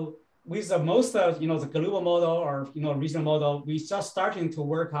 So with the most, the global model or, regional model, we just starting to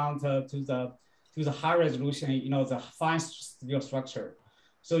work on to the high resolution, the fine steel structure.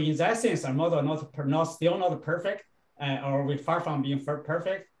 So in that sense, our model still not perfect, or we're far from being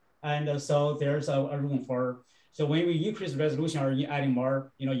perfect. And so there's a room for, so when we increase resolution or adding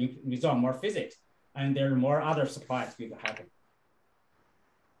more, you resolve more physics, and there are more other supplies to happen.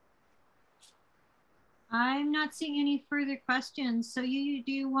 I'm not seeing any further questions. So do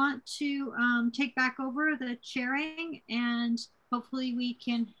you want to take back over the chairing, and hopefully we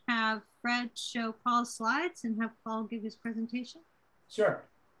can have Fred show Paul's slides and have Paul give his presentation? Sure.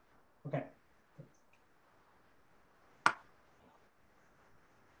 Okay.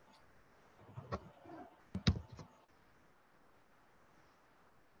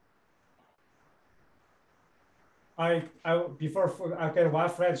 Before I get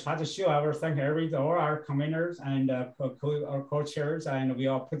what Fred tried to show, I will thank all our conveners and our co-chairs, and we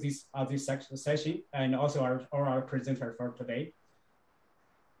all put this session, and also all our presenters for today.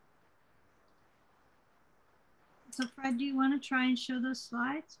 So Fred, do you want to try and show those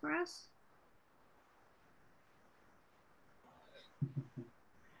slides for us?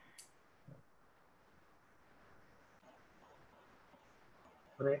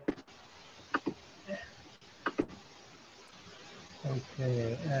 Right.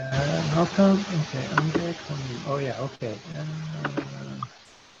 Okay, how come? Okay, Andre coming. Oh yeah, okay.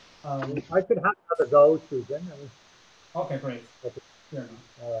 I could have another go, Susan. Okay, great. Okay. Sure.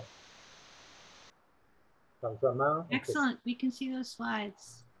 All right. Excellent. We can see those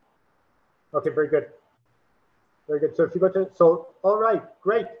slides. Okay, very good. Very good. So if you go to, all right,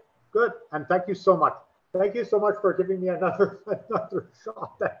 great, good. And thank you so much. Thank you so much for giving me another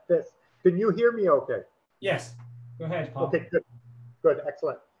shot at this. Can you hear me okay? Yes, go ahead, Paul. Okay, good, good,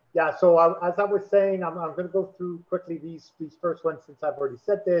 excellent. Yeah, so as I was saying, I'm going to go through quickly these first ones since I've already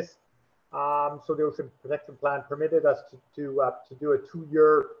said this. So the Ocean Protection Plan permitted us to do a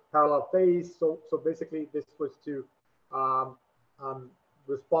 2-year parallel phase. So basically this was to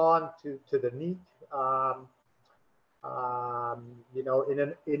respond to the need,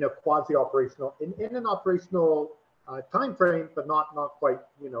 in a quasi-operational, in an operational time frame, but not quite,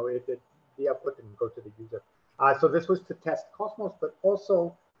 the output didn't go to the user. So this was to test Cosmos, but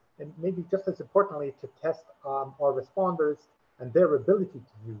also, and maybe just as importantly, to test our responders and their ability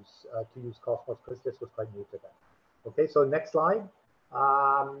to use Cosmos, because this was quite new to them. Okay, so next slide.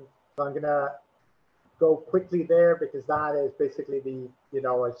 So I'm gonna go quickly there because that is basically the,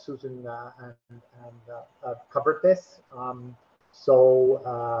 as Susan covered this.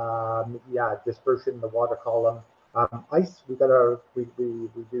 Yeah, dispersion, the water column, ice. We do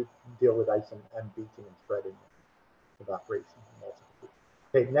deal with ice and beaching and spreading. evaporation.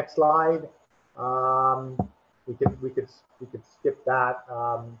 Okay, next slide. We could skip that.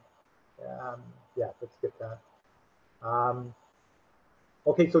 Yeah, let's skip that.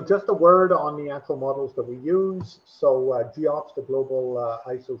 Okay, so just a word on the actual models that we use. So GEOPS, the Global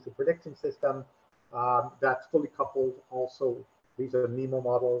Ice Ocean Prediction System, that's fully coupled. Also, these are NEMO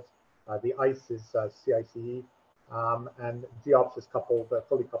models. The ICE is CICE, and GEOPS is coupled,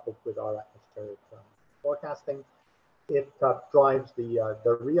 fully coupled with our atmospheric forecasting. It drives the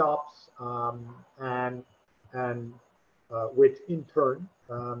REOPS, and which in turn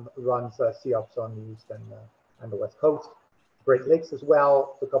runs CEOPS on the east and the west coast. Great Lakes as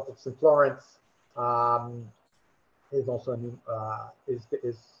well. The Gulf of St. Lawrence is also a new, is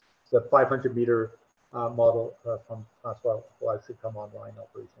the 500-meter model from Francois should come online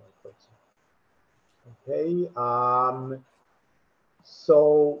operationally quite soon. Okay.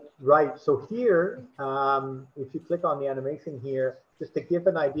 So here, if you click on the animation here, just to give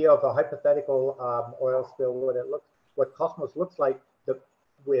an idea of a hypothetical oil spill, what Cosmos looks like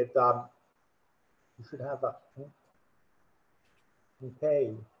with, you should have a,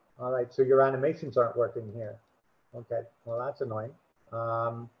 okay, all right, so your animations aren't working here. Okay, well, that's annoying.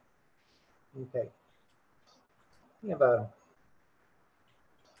 Okay, you have a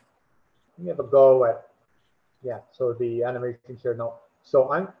go at, yeah, so the animation share, no.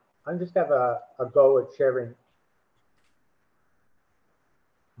 So I'm just have a go at sharing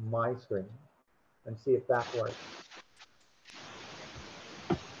my screen and see if that works.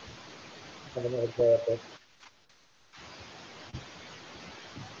 Have another go at this.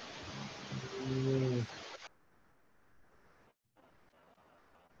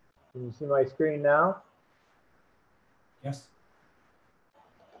 Can you see my screen now? Yes.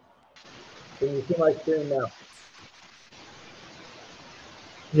 Can you see my screen now?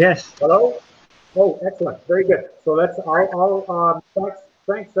 Yes. Hello? Oh, excellent. Very good. So let's,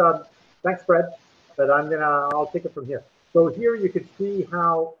 thanks, Fred, but I'll take it from here. So here you can see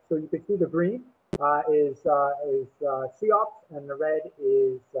how, so you can see the green is CEOPS and the red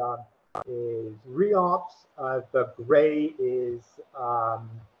is REOPS. The gray is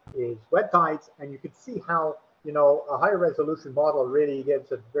wet tides, and you can see how, you know, a higher resolution model really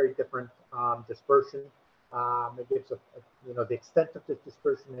gives a very different dispersion. It gives you know, the extent of this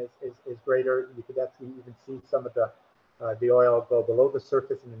dispersion is greater. You could actually even see some of the oil go below the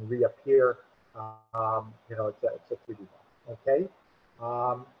surface and then reappear. You know, it's a 3D model. Okay.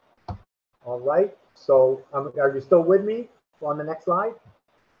 All right. So are you still with me on the next slide?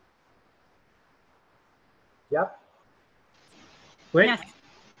 Yep. Wait. Yes.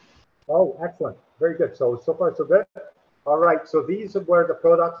 Oh, excellent. Very good. So far so good. All right. So these were the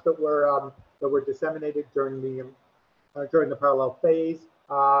products that were disseminated during the parallel phase.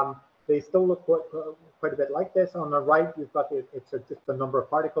 They still look quite a bit like this. On the right, you've got just the number of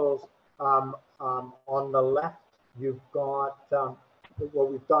particles. On the left, you've got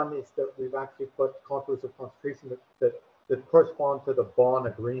what we've done is that we've actually put contours of concentration that correspond to the Bonn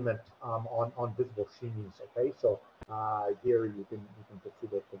agreement on visible sheens. Okay, so here you can just see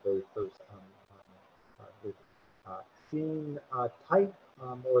the very first sheen type,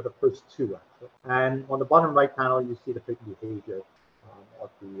 or the first two actually. And on the bottom right panel, you see the behavior of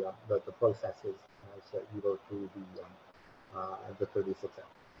the processes as you go through the 36 hours.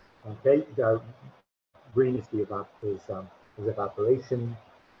 Okay, green is is evaporation.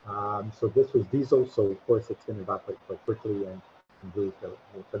 So this was diesel, so of course it's going to evaporate quite quickly, and blue is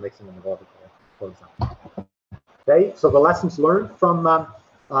the mixing in the water, for example. Okay, so the lessons learned from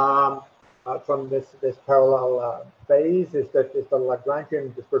this parallel phase is that the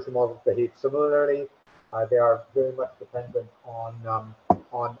Lagrangian dispersion models behave similarly. They are very much dependent on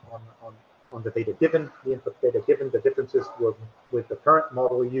the data given, the input data given. The differences with the current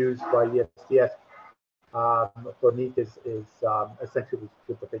model used by ESTS for NEAT is essentially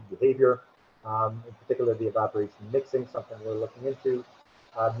with the big behavior, in particular the evaporation mixing, something we're looking into.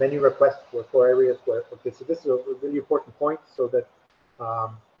 Many requests were for areas where, okay, so this is a really important point, so that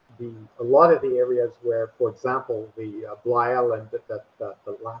a lot of the areas where, for example, the Bly Island that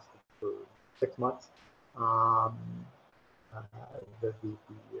lasted for 6 months,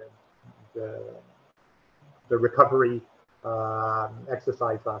 the recovery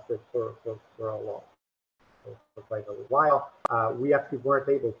exercise lasted for a long, for quite a while. We actually weren't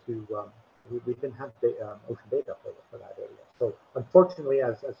able to, we didn't have ocean data for that area. So unfortunately,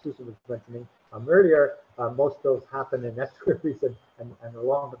 as Susan was mentioning earlier, most of those happen in estuaries and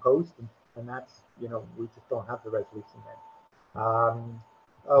along the coast, and that's, you know, we just don't have the resolution there.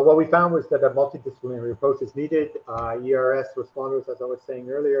 What we found was that a multidisciplinary approach is needed. ERS responders, as I was saying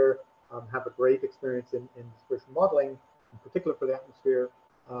earlier, have a great experience in dispersion modeling, in particular for the atmosphere,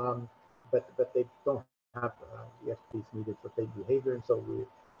 but they don't have the expertise needed for fate behavior, and so we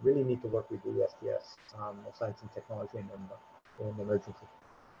really need to work with the STS, science and technology, in emergency.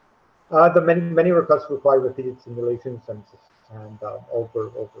 The many requests require repeated simulations and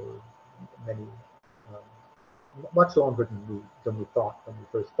over many much longer than we thought when we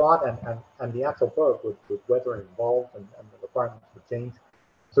first thought, and the actual work with weather involved and the requirements for change.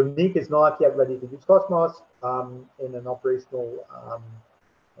 So NEEC is not yet ready to use Cosmos in an operational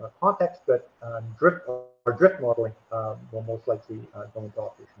context, but drift modeling will most likely go into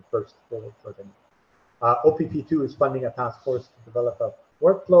operation first for the OPP2 is funding a task force to develop a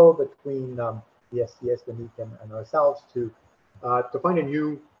workflow between the STS, the NEEC, and ourselves to find a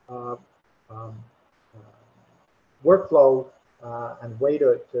new workflow and way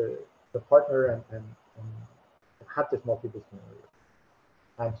to partner and have this multidisciplinary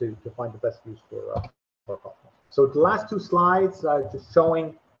and to find the best use for Cosmos. So the last two slides just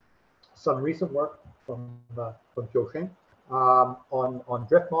showing some recent work from Kyosheng on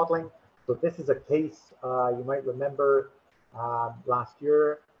drift modeling. So this is a case you might remember last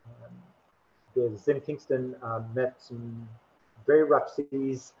year. The Zim Kingston met some very rough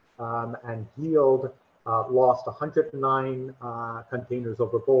seas and healed, lost 109 containers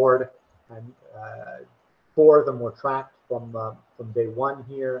overboard, and 4 of them were tracked from day 1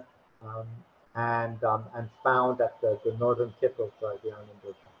 here, and found at the northern tip of the island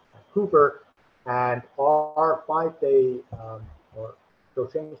of Vancouver. And our 5-day or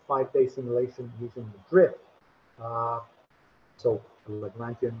Kyosheng's 5-day simulation using the drift, so a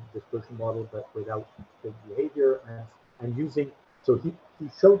Lagrangian dispersion model, but without big behavior, and using. So he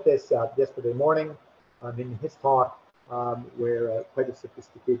showed this yesterday morning in his talk, where quite a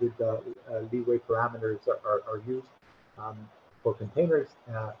sophisticated leeway parameters are used for containers.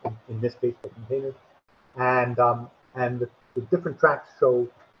 In this case, for containers, and the different tracks show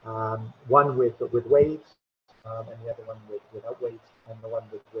one with waves, and the other one without waves, and the one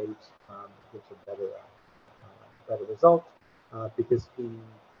with waves gives a better result because the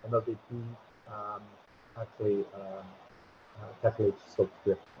MLVP actually calculates slope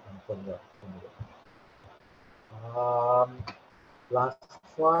drift from the last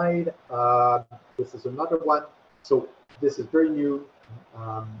slide. This is another one. So this is very new,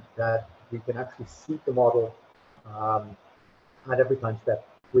 that we can actually seed the model at every time step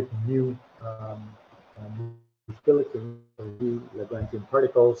with new new Lagrangian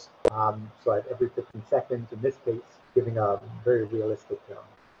particles. So at every 15 seconds, in this case, giving a very realistic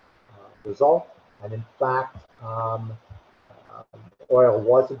result. And in fact, oil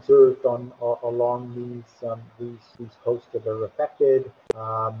was observed along these coasts that are affected,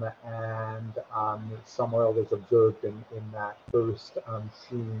 and some oil was observed in that first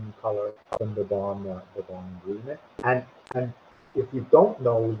sheen color from the Bond agreement. And if you don't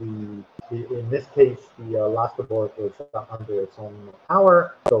know in this case, the last report was under its own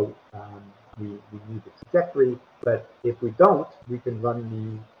power, so we need the trajectory. But if we don't, we can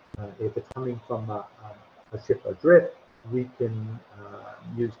run if it's coming from a ship adrift, we can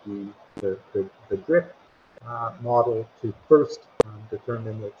use the drift model to first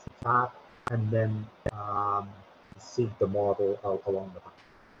determine its path, and then seed the model along the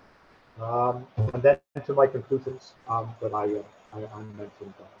path. And then to my conclusions that I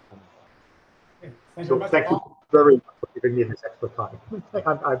mentioned. So thank you very much for giving me this extra time.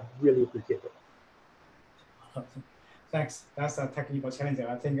 I really appreciate it. Thanks. That's a technical challenge.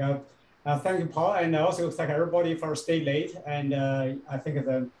 I think. Thank you, Paul, and also thank everybody for staying late. And I think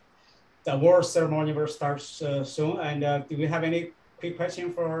the award ceremony will start soon. And do we have any quick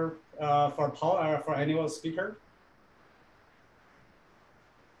question for Paul or for any other speaker?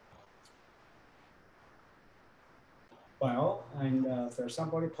 Well, and there's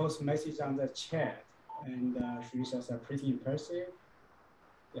somebody post message on the chat, and she says pretty impressive.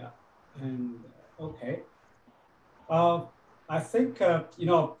 Yeah, and okay. I think that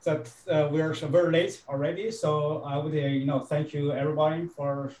we are very late already, so I would thank you everybody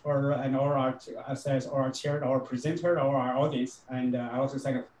for and all our chair, our presenter, or our audience, and I also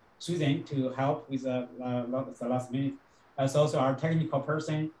thank Susan to help with the last minute, as also our technical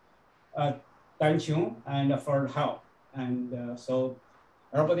person, Dan Chung, and for help. And so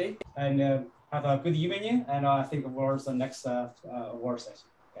everybody, and have a good evening, and I think we'll the next award session.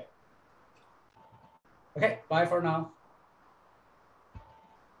 Okay. Okay. Bye for now.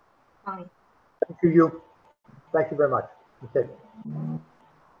 Bye. Thank you. Thank you very much. Okay.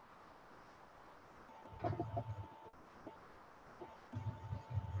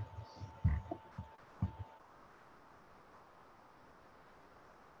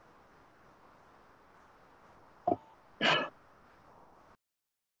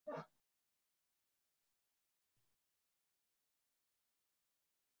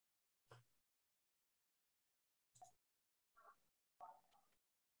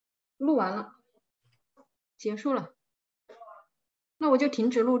 录完了，结束了，那我就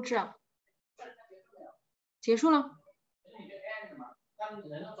停止录制啊。结束了。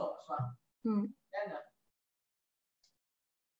嗯。